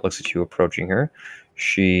you approaching her.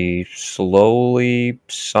 She slowly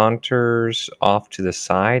saunters off to the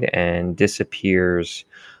side and disappears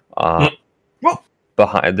behind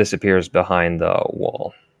the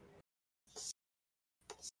wall.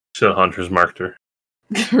 So Hunter's marked her.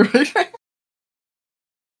 Right?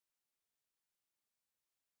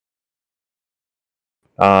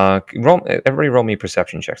 Everybody roll me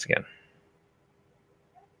perception checks again.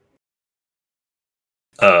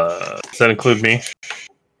 Does that include me?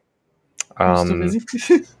 I'm still busy.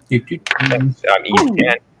 You can.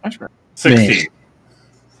 16.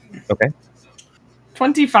 Okay.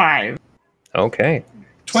 25. Okay.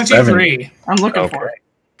 23. I'm looking Okay. for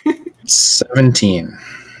it. 17.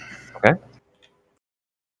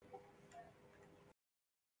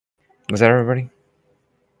 Was that everybody?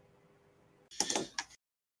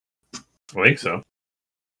 I think so.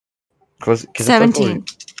 17.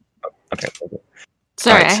 Okay.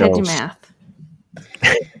 Sorry, Alright, I had so- to math.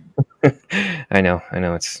 I know.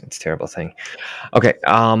 It's a terrible thing. Okay.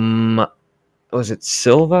 Was it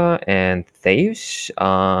Silva and Theus?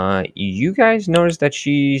 You guys noticed that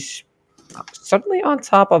she's suddenly on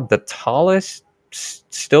top of the tallest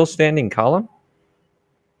still standing column.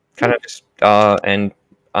 Kind of just and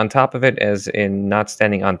on top of it, as in not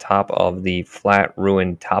standing on top of the flat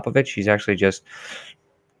ruined top of it, she's actually just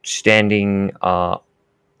standing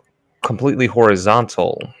completely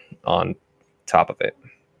horizontal on top of it.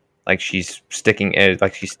 Like she's sticking out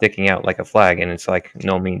like a flag, and it's like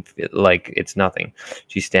like it's nothing.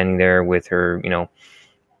 She's standing there with her,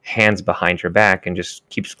 hands behind her back, and just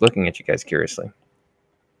keeps looking at you guys curiously.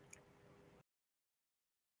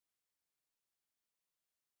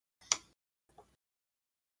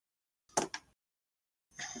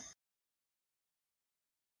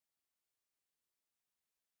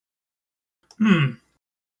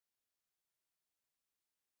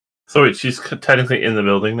 So wait, she's technically in the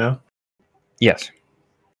building now? Yes.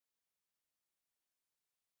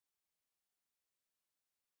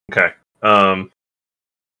 Okay. I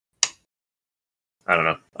don't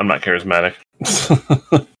know. I'm not charismatic.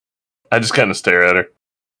 I just kind of stare at her.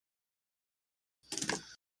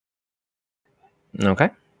 Okay.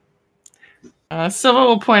 Silva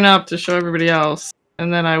will point up to show everybody else,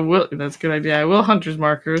 and then I will. That's a good idea. I will hunter's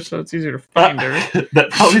marker, so it's easier to find her. That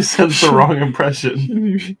probably sends the wrong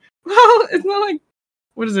impression. Well, it's not like.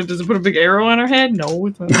 What is it? Does it put a big arrow on her head? No,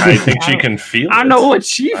 it's not. I think she can feel it. I know what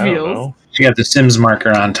she I don't feels. know. She got the Sims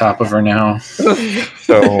marker on top of her now. So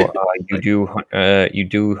you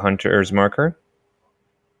do hunter's marker.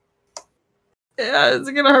 Yeah, is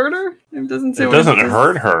it gonna hurt her? It doesn't say. It what doesn't says.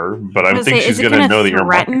 hurt her, but I was think say, she's is it going to know that you're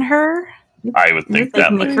threaten her? I would think Like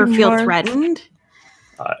that make might. her feel More. threatened?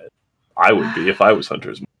 I would be if I was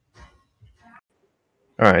Hunter's.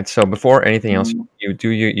 All right. So before anything else, you do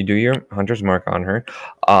your hunter's mark on her.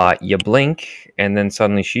 You blink, and then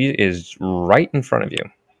suddenly she is right in front of you.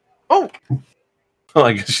 Oh, Well,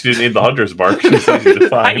 I guess she didn't need the Hunter's mark. She's easy to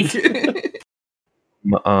find.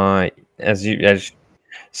 As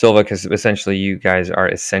Silva, because essentially you guys are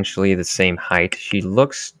essentially the same height. She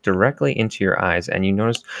looks directly into your eyes, and you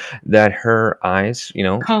notice that her eyes,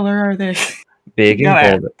 color are they? big and Got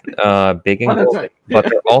it. golden, big and Oh, that's golden, right. but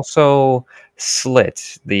they're also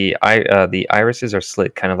slit. The irises are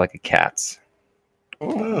slit, kind of like a cat's,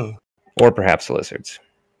 Oh. or perhaps a lizard's.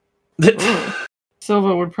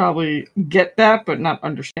 Silva would probably get that, but not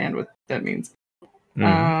understand what that means.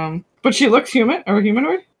 Mm. But she looks human or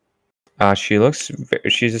humanoid. She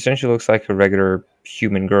essentially looks like a regular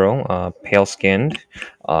human girl, pale skinned,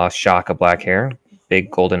 shock of black hair,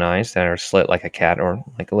 big golden eyes that are slit like a cat or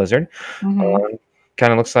like a lizard. Mhm.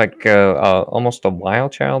 Kind of looks like almost a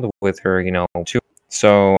wild child with her, two.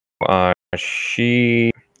 So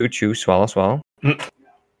she chew, swallow,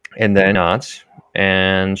 and then nods,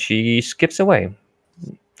 and she skips away,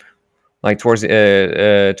 like towards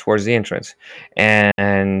the entrance, and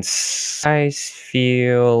I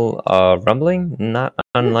feel rumbling, not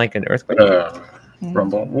unlike an earthquake.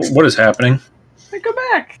 Rumble. What is happening? Hey, go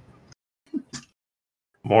back.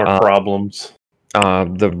 More problems.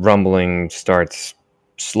 The rumbling starts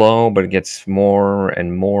slow, but it gets more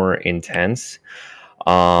and more intense.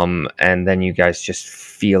 And then you guys just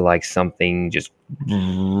feel like something just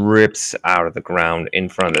rips out of the ground in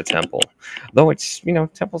front of the temple. Though it's,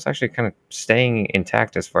 temple's actually kind of staying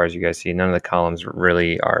intact as far as you guys see. None of the columns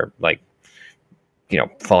really are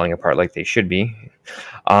falling apart like they should be.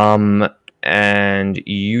 And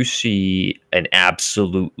you see an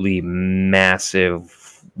absolutely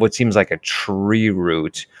massive, what seems like a tree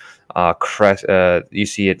root, crest. You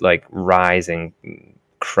see it like rise and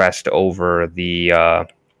crest over the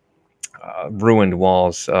ruined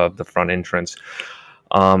walls of the front entrance,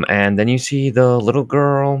 and then you see the little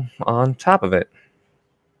girl on top of it,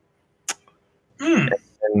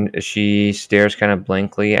 and she stares kind of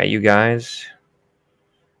blankly at you guys,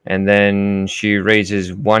 and then she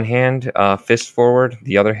raises one hand, fist forward,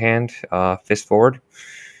 the other hand, fist forward,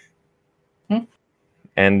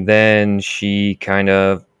 and then she kind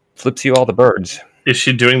of flips you all the birds. Is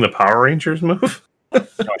she doing the Power Rangers move? No,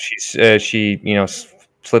 she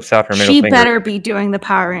flips out her middle She finger. better be doing the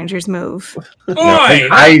Power Rangers move. Boy, I-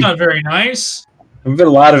 that's not very nice. I've got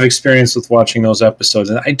a lot of experience with watching those episodes,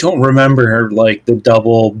 and I don't remember her like the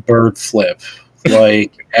double bird flip,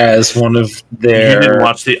 like as one of You their. didn't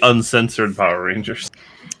watch the uncensored Power Rangers.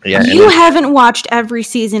 Yeah, and You then- haven't watched every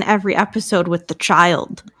season, every episode with the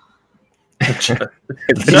child.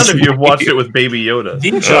 None of you have watched it with Baby Yoda.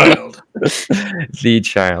 The child. the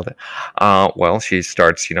child. Well, she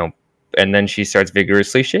starts, and then she starts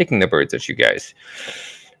vigorously shaking the birds at you guys.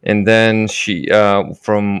 And then she,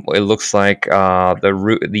 from it looks like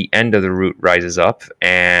the end of the root rises up,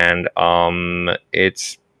 and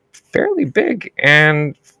it's fairly big,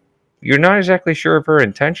 and you're not exactly sure of her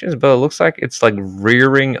intentions, but it looks like it's like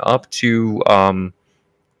rearing up to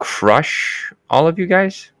crush all of you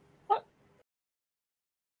guys.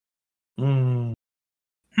 I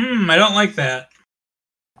don't like that.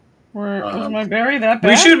 Where is my berry that bad?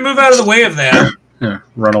 We should move out of the way of that. Yeah,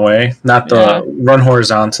 run away, not run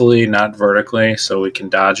horizontally, not vertically, so we can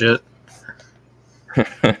dodge it.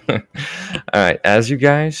 All right, as you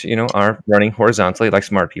guys, are running horizontally like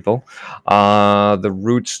smart people, the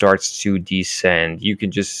root starts to descend. You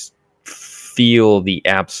can just feel the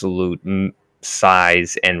absolute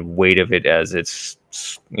size and weight of it as it's,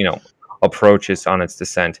 approaches on its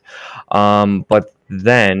descent. But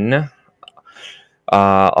then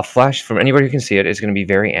a flash from anybody who can see it is going to be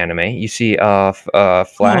very anime. You see a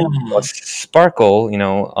flash, a sparkle,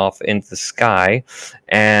 off into the sky,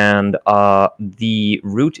 and the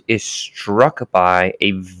root is struck by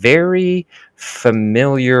a very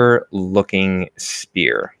familiar looking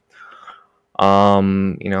spear.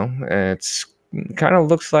 It's kind of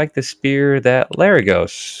looks like the spear that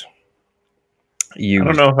Laragos used. I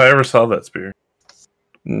don't know if I ever saw that spear.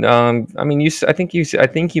 I mean, I think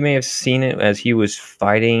you may have seen it as he was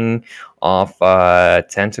fighting off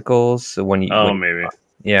tentacles Maybe.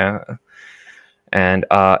 Yeah, and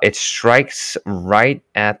it strikes right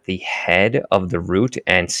at the head of the root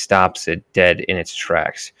and stops it dead in its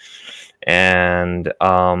tracks. And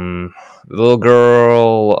the little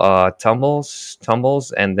girl tumbles,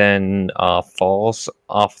 and then falls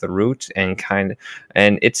off the root, and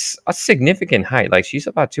it's a significant height. Like, she's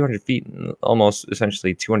about 200 feet, almost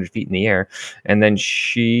essentially 200 feet in the air, and then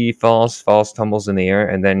she tumbles in the air,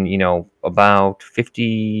 and then about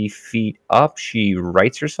 50 feet up, she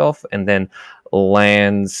rights herself, and then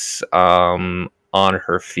lands on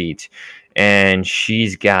her feet. And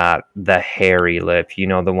she's got the hairy lip, the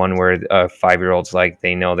one where 5-year-olds, like,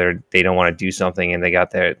 they know they don't want to do something, and they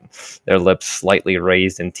got their lips slightly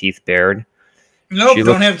raised and teeth bared. Nope,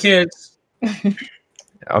 don't have kids.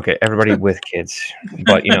 Okay, everybody with kids,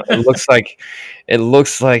 but it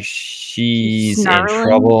looks like she's in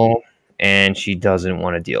trouble, and she doesn't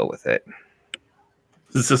want to deal with it.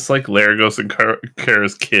 Is this like Laragos and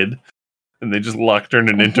Kara's kid, and they just locked her in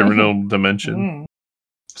an interdimensional dimension?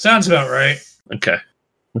 Sounds about right. Okay.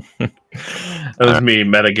 That was me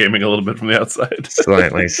metagaming a little bit from the outside.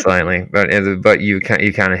 slightly, but you kind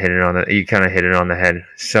of hit it on the head.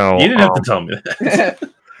 So you didn't have to tell me that.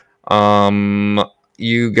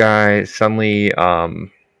 You guys suddenly I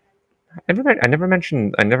never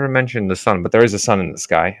mentioned the sun, but there is a sun in the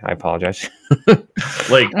sky. I apologize.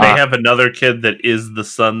 Like, they have another kid that is the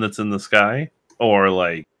sun that's in the sky, or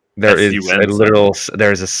like. There's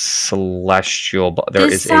a celestial.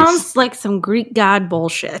 This sounds like some Greek god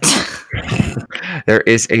bullshit. There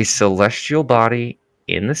is a celestial body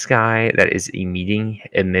in the sky that is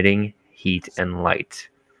emitting heat and light.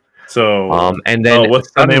 So, and then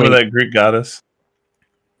what's the name of that Greek goddess?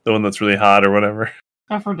 The one that's really hot or whatever.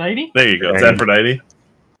 Aphrodite. There you go. It's Aphrodite.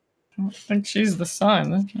 I think she's the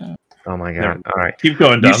sun. Oh my god! All right, keep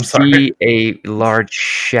going. You see a large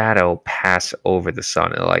shadow pass over the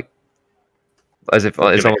sun, like as if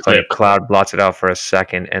it's almost like a cloud blots it out for a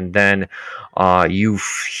second, and then you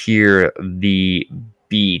hear the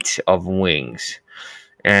beat of wings,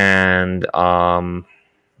 and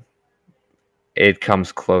it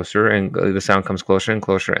comes closer, and the sound comes closer and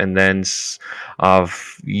closer, and then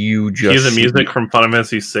you just hear the music from Final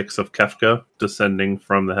Fantasy VI of Kefka descending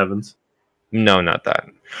from the heavens. No, not that.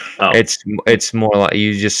 Oh. It's more like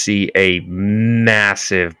you just see a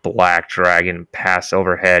massive black dragon pass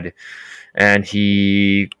overhead, and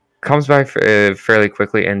he comes by fairly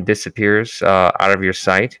quickly and disappears out of your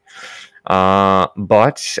sight.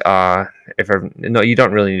 But you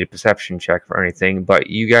don't really need a perception check for anything. But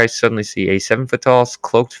you guys suddenly see a 7-foot tall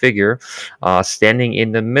cloaked figure standing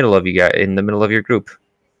in the middle of your group.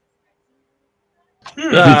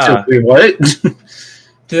 Wait, what?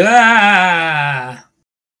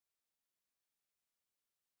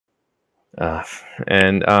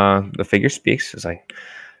 And the figure speaks. It's like,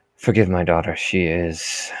 "Forgive my daughter. She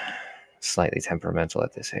is slightly temperamental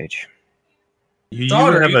at this age." You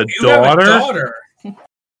have a daughter?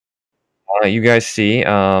 You guys see,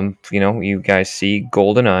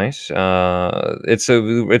 golden eyes. It's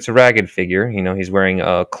a ragged figure. He's wearing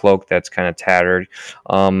a cloak that's kind of tattered.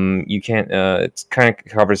 You can't. It kind of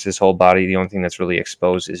covers his whole body. The only thing that's really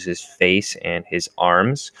exposed is his face and his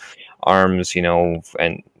arms.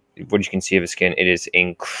 And what you can see of his skin, it is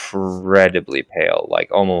incredibly pale,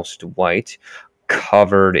 like almost white,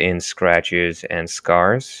 covered in scratches and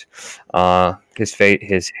scars. His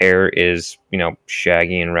hair is,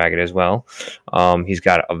 shaggy and ragged as well. He's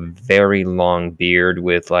got a very long beard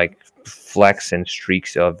with like flecks and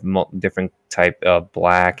streaks of different type of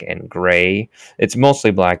black and gray. It's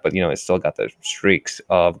mostly black, but it's still got the streaks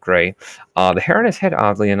of gray. The hair on his head,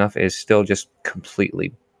 oddly enough, is still just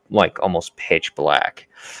completely like almost pitch black.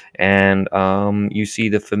 And you see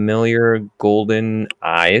the familiar golden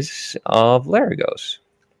eyes of Laragos.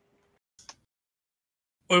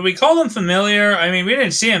 Would we call them familiar? I mean, we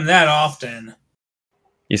didn't see him that often.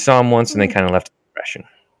 You saw him once, and they kind of left an impression.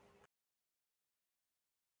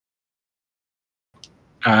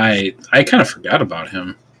 I kind of forgot about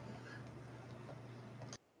him.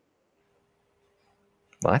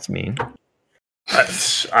 Well, that's mean.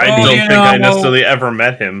 I don't think I necessarily ever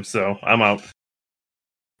met him, so I'm out.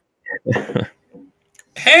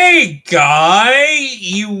 Hey, guy,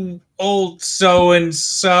 you old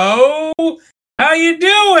so-and-so. How you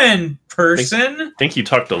doing, person? I think you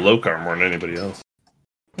talked to Lokar more than anybody else.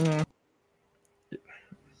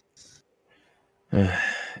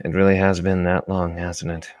 It really has been that long,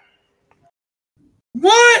 hasn't it?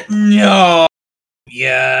 What? No.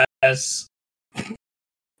 Yes.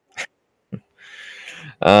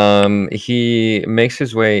 He makes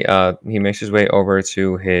his way. He makes his way over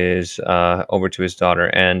to his daughter,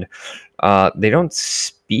 and they don't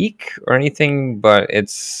speak or anything, but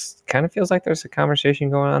it's kind of feels like there's a conversation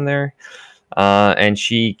going on there. And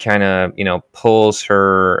she kind of pulls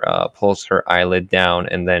her eyelid down,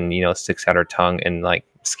 and then sticks out her tongue and like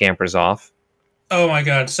scampers off. Oh my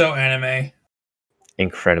god, so anime.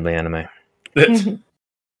 Incredibly anime.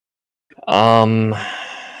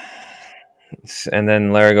 And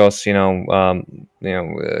then Laragos,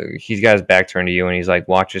 he's got his back turned to you, and he's like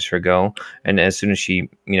watches her go. And as soon as she,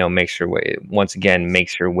 makes her way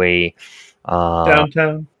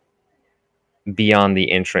Downtown. beyond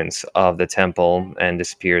the entrance of the temple and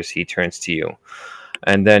disappears, he turns to you,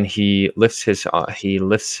 and then he lifts his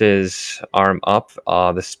arm up.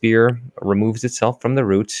 The spear removes itself from the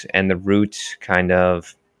root, and the root kind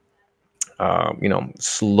of,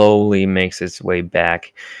 slowly makes its way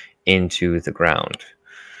back into the ground.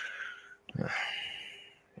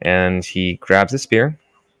 And he grabs the spear,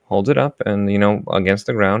 holds it up, and against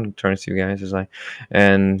the ground, turns to you guys, is like,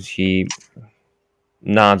 and he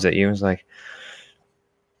nods at you, is like,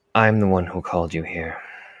 I'm the one who called you here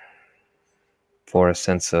for a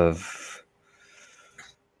sense of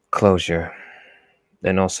closure,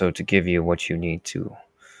 and also to give you what you need to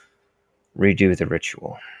redo the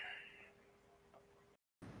ritual.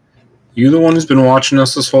 You the one who's been watching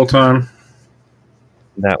us this whole time?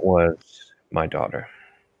 That was my daughter.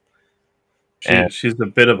 And She's a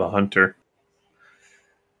bit of a hunter.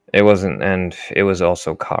 it wasn't, and it was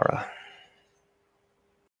also Kara.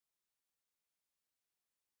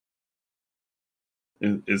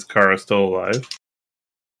 Is Kara still alive?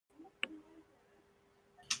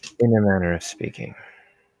 In a manner of speaking,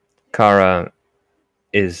 Kara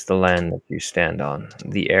is the land that you stand on,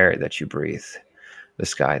 the air that you breathe, the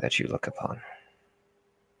sky that you look upon.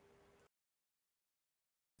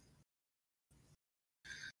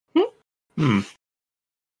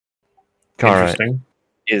 Kara Interesting.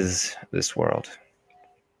 is this world.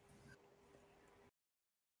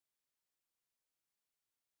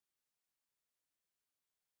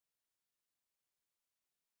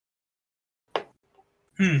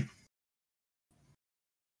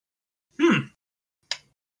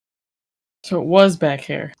 So it was back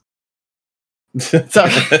here.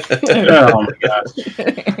 Oh my gosh.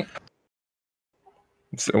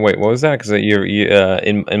 So, wait, what was that? Because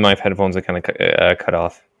in my headphones, it kind of cut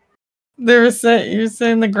off. You're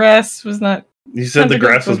saying the grass was not. You said the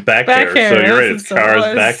grass was back hair, so you're right. It's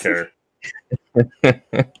Kara's back hair.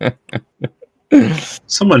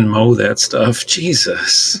 Someone mow that stuff.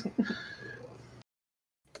 Jesus.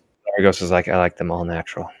 Argos is like, I like them all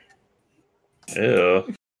natural.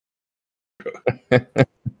 Ew.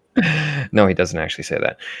 No, he doesn't actually say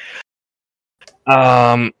that.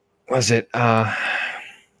 Was it?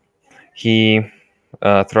 He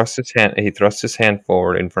thrusts his hand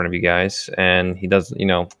forward in front of you guys, and he does,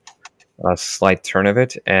 a slight turn of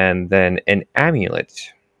it, and then an amulet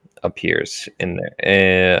appears in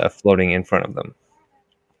there, floating in front of them.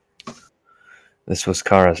 This was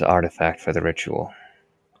Kara's artifact for the ritual.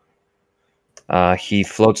 He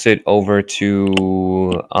floats it over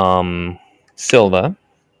to Silva.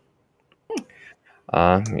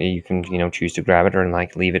 You can, choose to grab it or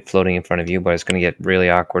leave it floating in front of you, but it's going to get really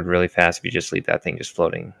awkward really fast if you just leave that thing just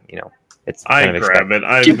floating. It's I kind of grab it.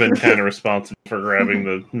 I've been kind of responsible for grabbing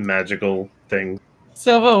the magical thing.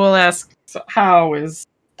 Silva will ask, so how is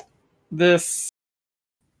this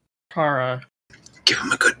Kara? Give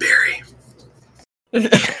him a good berry.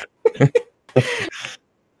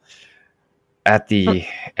 At the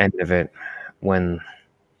end of it, when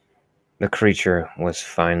the creature was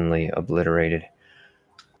finally obliterated,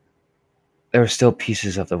 there were still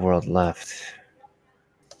pieces of the world left.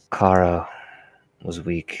 Kara was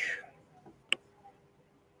weak.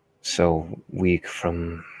 So weak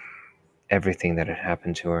from everything that had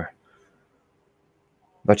happened to her.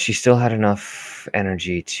 But she still had enough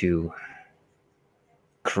energy to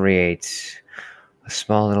create a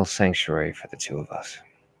small little sanctuary for the two of us.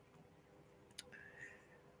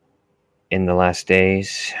 In the last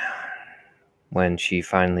days, when she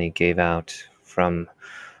finally gave out from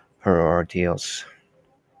her ordeals,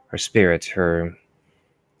 her spirit, her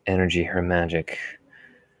energy, her magic,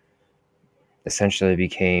 essentially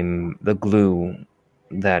became the glue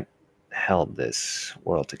that held this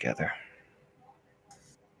world together.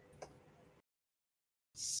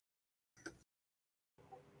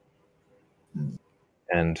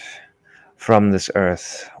 And from this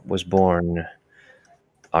earth was born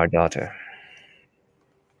our daughter.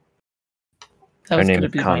 That Her was name going to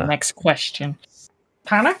is be my Kana. next question.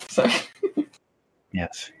 Kana? Sorry.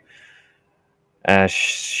 Yes. As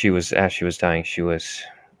she was dying, she was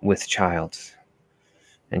with child,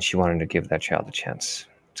 and she wanted to give that child a chance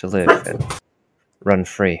to live and run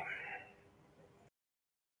free.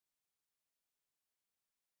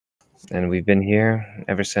 And we've been here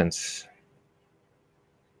ever since.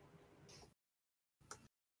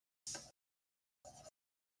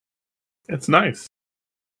 It's nice.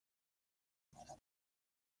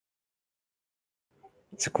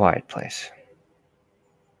 It's a quiet place.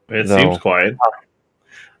 It Though- seems quiet.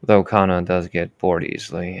 Though Kana does get bored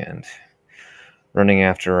easily, and running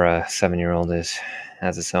after a 7-year-old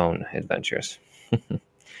has its own adventures.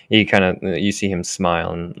 You see him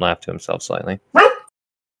smile and laugh to himself slightly.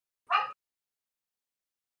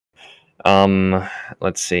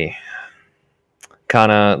 Let's see.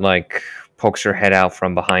 Kana pokes her head out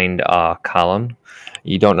from behind a column.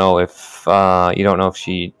 You don't know if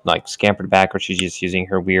she scampered back or she's just using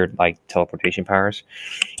her weird teleportation powers.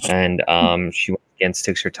 And she once again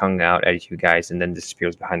sticks her tongue out at you guys and then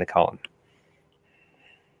disappears behind the column.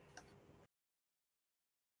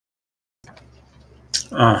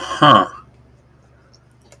 Uh-huh.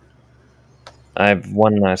 I have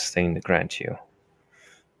one last thing to grant you.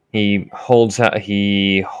 He holds out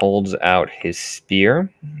his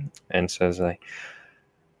spear and says, "It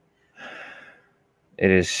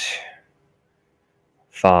is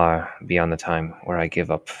far beyond the time where I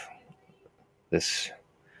give up this.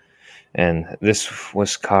 And this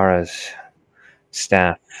was Kara's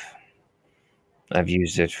staff. I've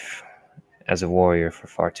used it as a warrior for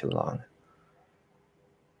far too long.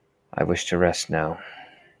 I wish to rest now.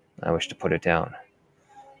 I wish to put it down.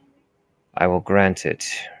 I will grant it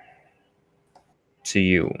to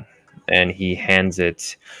you." And he hands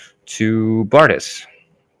it to Bardis.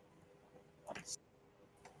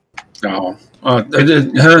 Oh.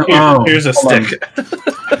 Here's a hold on. stick.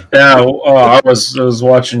 Yeah, I was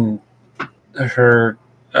watching her.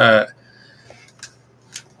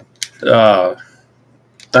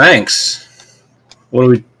 Thanks.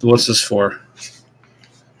 What's this for?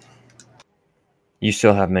 You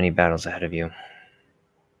still have many battles ahead of you.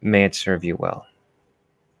 May it serve you well.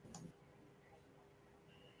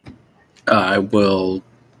 I will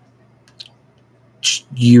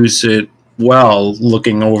use it well,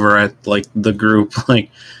 looking over at the group. What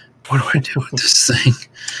do I do with this thing?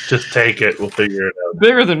 Just take it. We'll figure it out.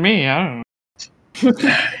 Bigger than me. I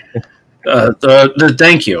don't know.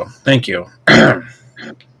 Thank you.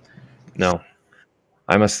 No,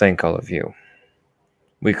 I must thank all of you.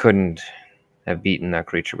 We couldn't have beaten that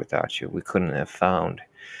creature without you. We couldn't have found,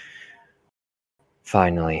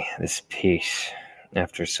 finally, this peace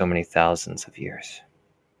after so many thousands of years.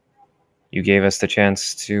 You gave us the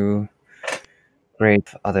chance to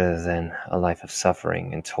create other than a life of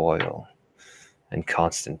suffering and toil and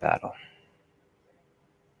constant battle.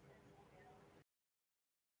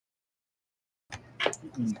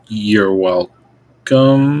 You're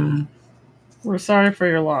welcome. We're sorry for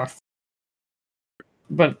your loss.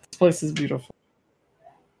 But this place is beautiful.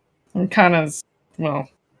 And Kana's, well,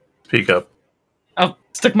 Speak up. I'll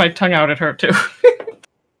stick my tongue out at her too.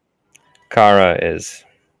 Kara is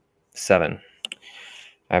 7.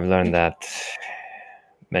 I've learned that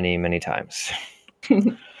many, many times.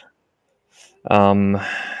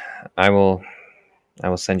 I will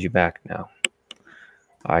send you back now.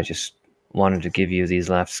 I just wanted to give you these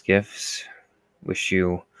last gifts. Wish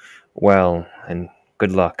you well and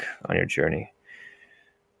good luck on your journey.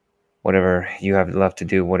 Whatever you have left to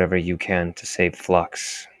do, whatever you can to save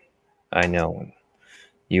Flux, I know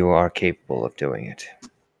you are capable of doing it.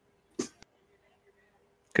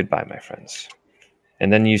 Goodbye, my friends.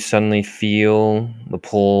 And then you suddenly feel the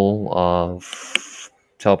pull of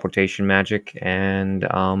teleportation magic, and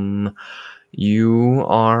you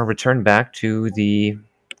are returned back to the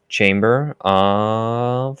chamber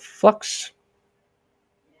of Flux.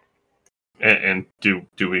 And do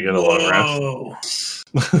we get a long rest?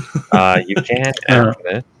 You can after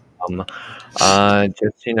this.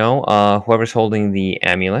 Just whoever's holding the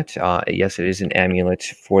amulet, yes, it is an amulet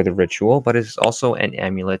for the ritual, but it's also an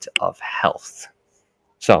amulet of health.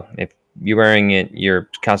 So if you're wearing it, your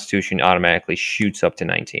constitution automatically shoots up to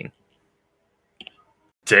 19.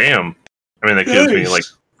 Damn. I mean, that gives me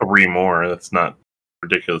 3 more. That's not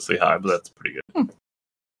ridiculously high, but that's pretty good.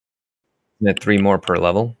 Isn't it 3 more per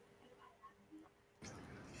level?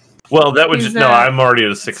 Well, that would He's no. at I'm already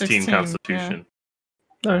at a 16 16, constitution.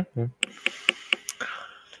 No.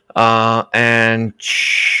 And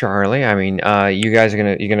Charlie, I mean, you guys are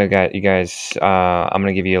I'm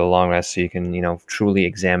gonna give you a long rest so you can, truly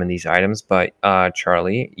examine these items. But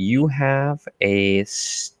Charlie, you have a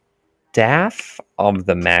staff of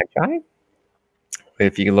the Magi.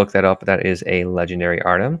 If you look that up, that is a legendary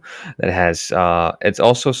item that has. It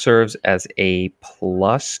also serves as a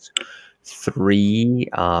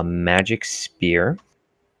 +3 magic spear.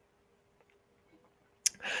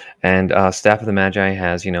 And Staff of the Magi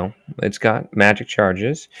has, it's got magic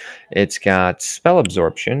charges, it's got spell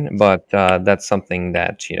absorption, but that's something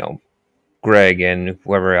that, Greg and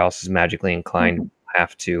whoever else is magically inclined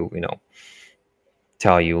have to,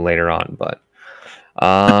 tell you later on. But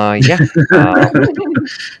yeah.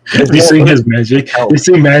 This thing has magic. This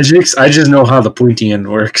thing magics. I just know how the pointy end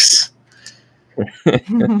works.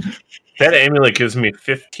 That amulet gives me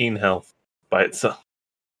 15 health by itself.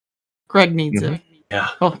 Greg needs it. Yeah.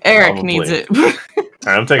 Well, Eric Probably. needs it. All right,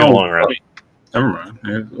 I'm taking a long rest. Never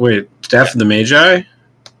mind. Wait, Staff of the Magi?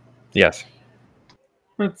 Yes.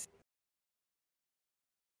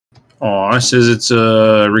 Oh, it says it's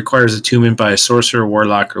requires attunement by a sorcerer,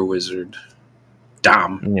 warlock, or wizard.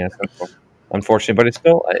 Damn. Yes. Unfortunately, but it's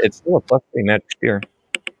still a +3 magic spear.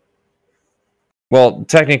 Well,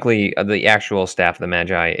 technically, the actual Staff of the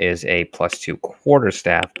Magi is a +2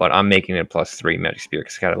 quarterstaff, but I'm making it a +3 magic spear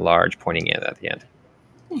because it's got a large pointing end at the end.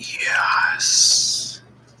 Yes.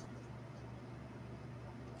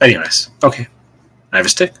 Anyways, okay. I have a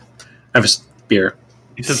stick. I have a spear.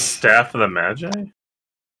 You said Staff of the Magi?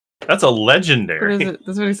 That's a legendary. What is it?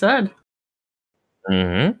 That's what he said.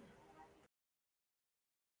 Mm-hmm.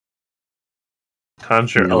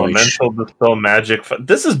 Conjure Nice. elemental, dispel magic.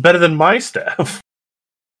 This is better than my staff.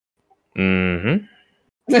 Mm-hmm.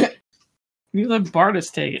 You let Bardis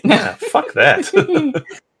take it. Yeah, fuck that.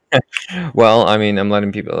 Well, I mean, I'm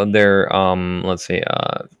letting people. They're let's see.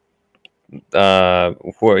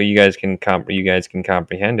 Who you guys can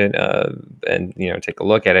comprehend it. And take a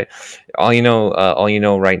look at it. All you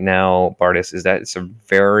know right now, Bardis, is that it's a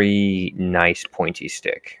very nice pointy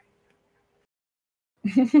stick.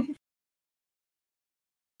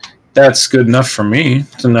 That's good enough for me.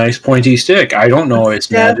 It's a nice pointy stick. I don't know its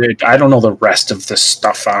magic. I don't know the rest of the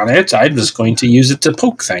stuff on it. I'm just going to use it to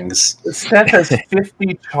poke things. The staff has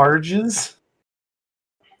 50 charges.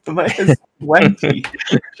 Mine has 20.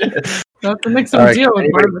 Not to make some All right, deal with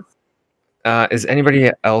anybody- Bardis. Is anybody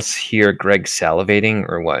else here, Greg, salivating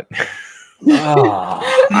or what?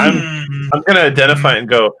 I'm gonna identify and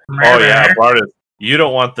go, oh yeah, Bardis, you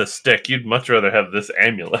don't want the stick. You'd much rather have this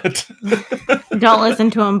amulet. Don't listen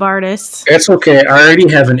to him, Bardis. It's okay. I already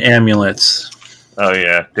have an amulet. Oh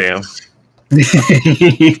yeah, damn.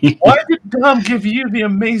 Why did Dom give you the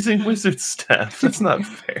amazing wizard staff? That's not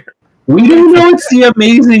fair. We don't know it's the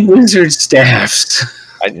amazing wizard staffs.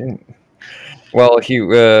 I didn't. Well, he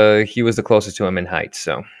was the closest to him in height,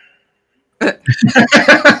 so.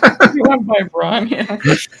 You went by Braun, yeah.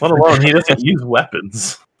 Let alone he doesn't use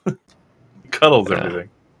weapons. He cuddles everything.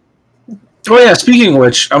 Oh yeah, speaking of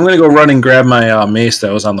which, I'm gonna go run and grab my mace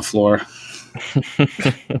that was on the floor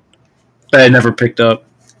that I never picked up.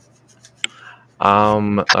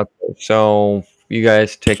 Okay, so you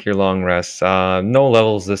guys take your long rests. No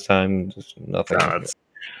levels this time. Just nothing. No, it's-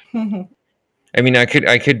 I mean, I could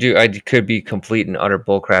be complete and utter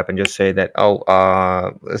bullcrap and just say that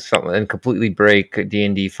something and completely break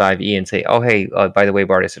D&D 5e and say, oh hey, by the way,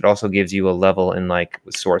 Bardis, it also gives you a level in like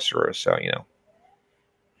sorcerer, so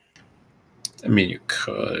I mean, you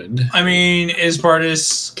could. I mean, is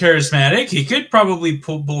Bardis charismatic? He could probably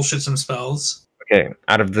pull bullshit some spells. Okay,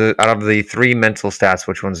 out of the 3 mental stats,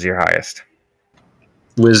 which one's your highest?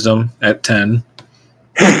 Wisdom at 10.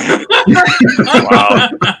 wow.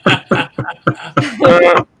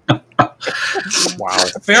 Wow.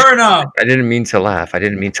 Fair enough. I didn't mean to laugh.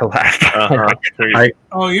 Uh-huh.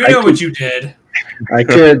 Oh, you I know could- what you did. I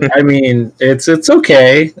could. I mean, it's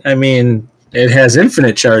okay. I mean, it has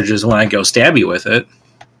infinite charges when I go stabby with it.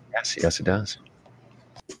 Yes, it does.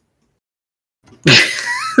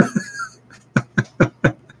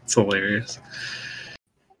 It's hilarious.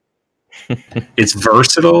 It's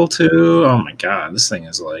versatile too. Oh my god, this thing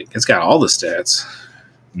is like it's got all the stats.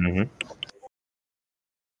 Mm-hmm.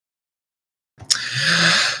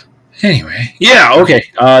 Anyway, yeah, okay,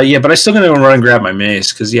 yeah, but I still gonna run and grab my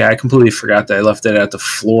mace because I completely forgot that I left it at the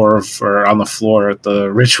floor on the floor at the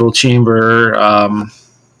ritual chamber.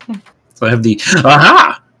 So I have the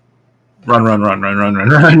aha, run.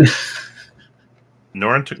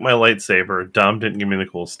 Norin took my lightsaber. Dom didn't give me the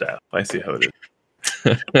cool staff. I see how it is.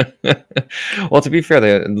 Well, to be fair,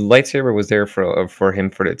 the lightsaber was there for him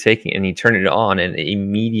for the taking, and he turned it on, and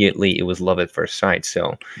immediately it was love at first sight.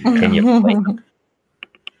 So, can you blame him?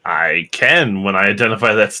 I can when I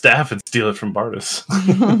identify that staff and steal it from Bardus.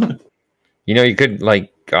 You know, you could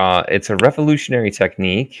like it's a revolutionary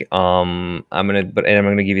technique. I'm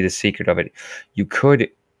gonna give you the secret of it. You could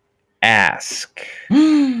ask.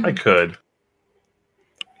 I could.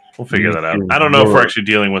 We'll figure that out. I don't know if we're actually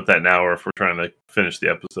dealing with that now or if we're trying to finish the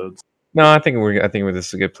episodes. No, I think this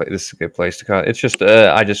is a good place. This is a good place to cut. It's just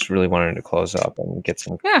I just really wanted to close up and get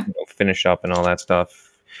some finish up and all that stuff.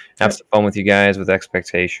 Have some fun with you guys with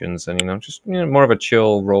expectations and just more of a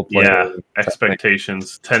chill role play. Yeah,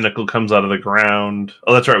 expectations. Tentacle comes out of the ground.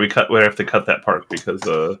 Oh, that's right. We have to cut that part because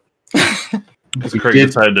Craig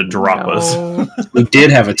decided to drop us. We did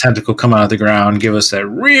have a tentacle come out of the ground, give us that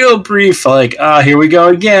real brief, like, here we go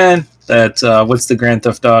again. That what's the Grand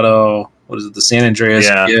Theft Auto? What is it? The San Andreas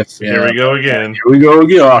GIF? Yeah. Here we go again. Here we go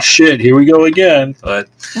again. Oh shit! Here we go again. But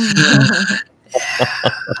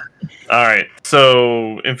all right.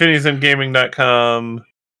 So infinityzengaming.com.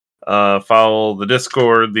 Follow the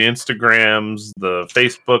Discord, the Instagrams, the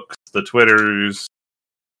Facebooks, the Twitters.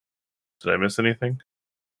 Did I miss anything?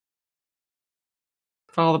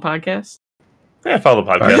 Follow the podcast. Yeah, follow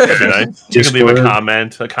the podcast. That'd be nice. You can leave a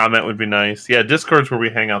comment. A comment would be nice. Yeah, Discord's where we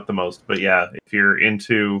hang out the most. But yeah, if you're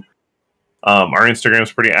into our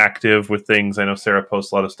Instagram's pretty active with things. I know Sarah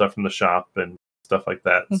posts a lot of stuff from the shop and stuff like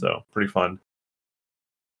that. So pretty fun.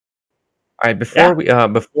 All right, before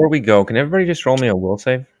we go, can everybody just roll me a will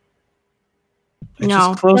save? I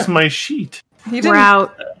just closed my sheet. We're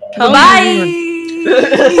out. Bye.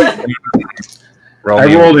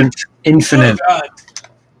 I rolled an infinite. Oh, God.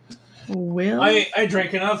 Will I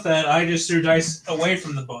drank enough that I just threw dice away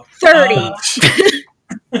from the book. 30.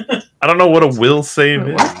 I don't know what a will save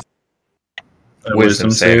is. Wisdom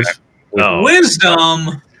save. Oh.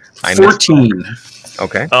 Wisdom. 14.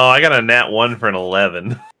 Okay. Oh, I got a nat 1 for an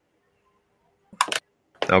 11.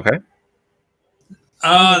 Okay.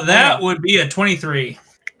 That would be a 23.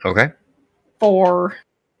 Okay. 4.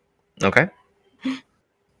 Okay.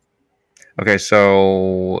 Okay,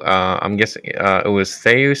 so I'm guessing it was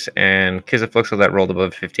Theus and Kizafluxo that rolled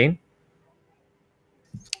above 15?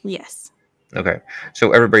 Yes. Okay,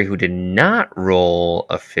 so everybody who did not roll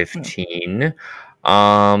a 15,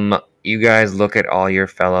 you guys look at all your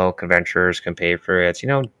fellow adventurers, compatriots,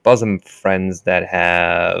 bosom friends that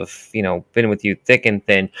have, been with you thick and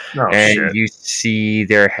thin, you see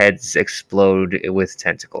their heads explode with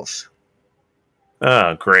tentacles.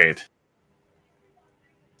 Oh, great.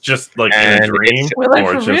 Just like in a dream?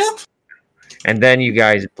 Or just... And then you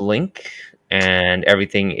guys blink, and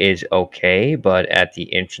everything is okay, but at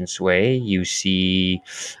the entranceway, you see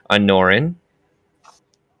a Norin.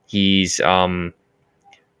 He's, you don't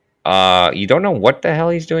know what the hell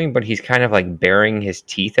he's doing, but he's kind of like baring his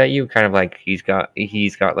teeth at you, kind of like he's got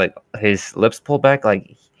like his lips pulled back,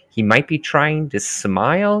 like he might be trying to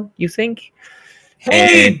smile, you think?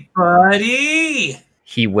 Hey, buddy!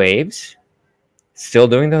 He waves. Still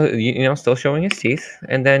doing still showing his teeth,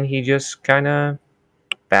 and then he just kind of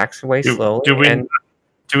backs away slowly. Do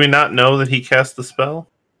we not know that he cast the spell?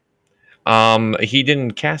 He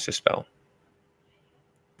didn't cast a spell.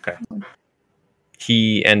 Okay.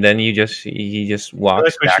 He just walks. I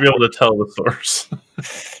think we should be able to tell the source.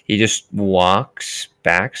 He just walks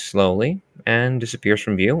back slowly and disappears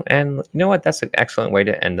from view. And you know what? That's an excellent way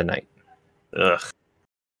to end the night. Ugh.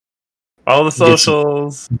 All the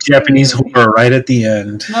socials. Japanese horror right at the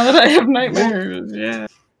end. Now that I have nightmares, yeah.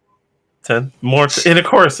 10 more, and of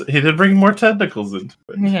course, he did bring more tentacles into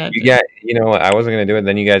it. Yeah, I wasn't gonna do it.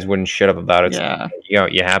 Then you guys wouldn't shut up about it. Yeah.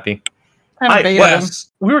 You happy?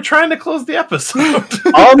 We were trying to close the episode.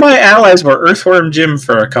 All my allies were Earthworm Jim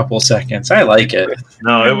for a couple seconds. I like it.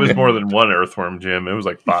 No, it was more than one Earthworm Jim. It was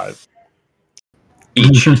like 5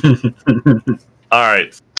 each. All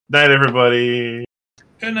right. Night, everybody.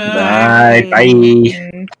 Good night. Bye.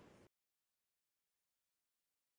 Bye.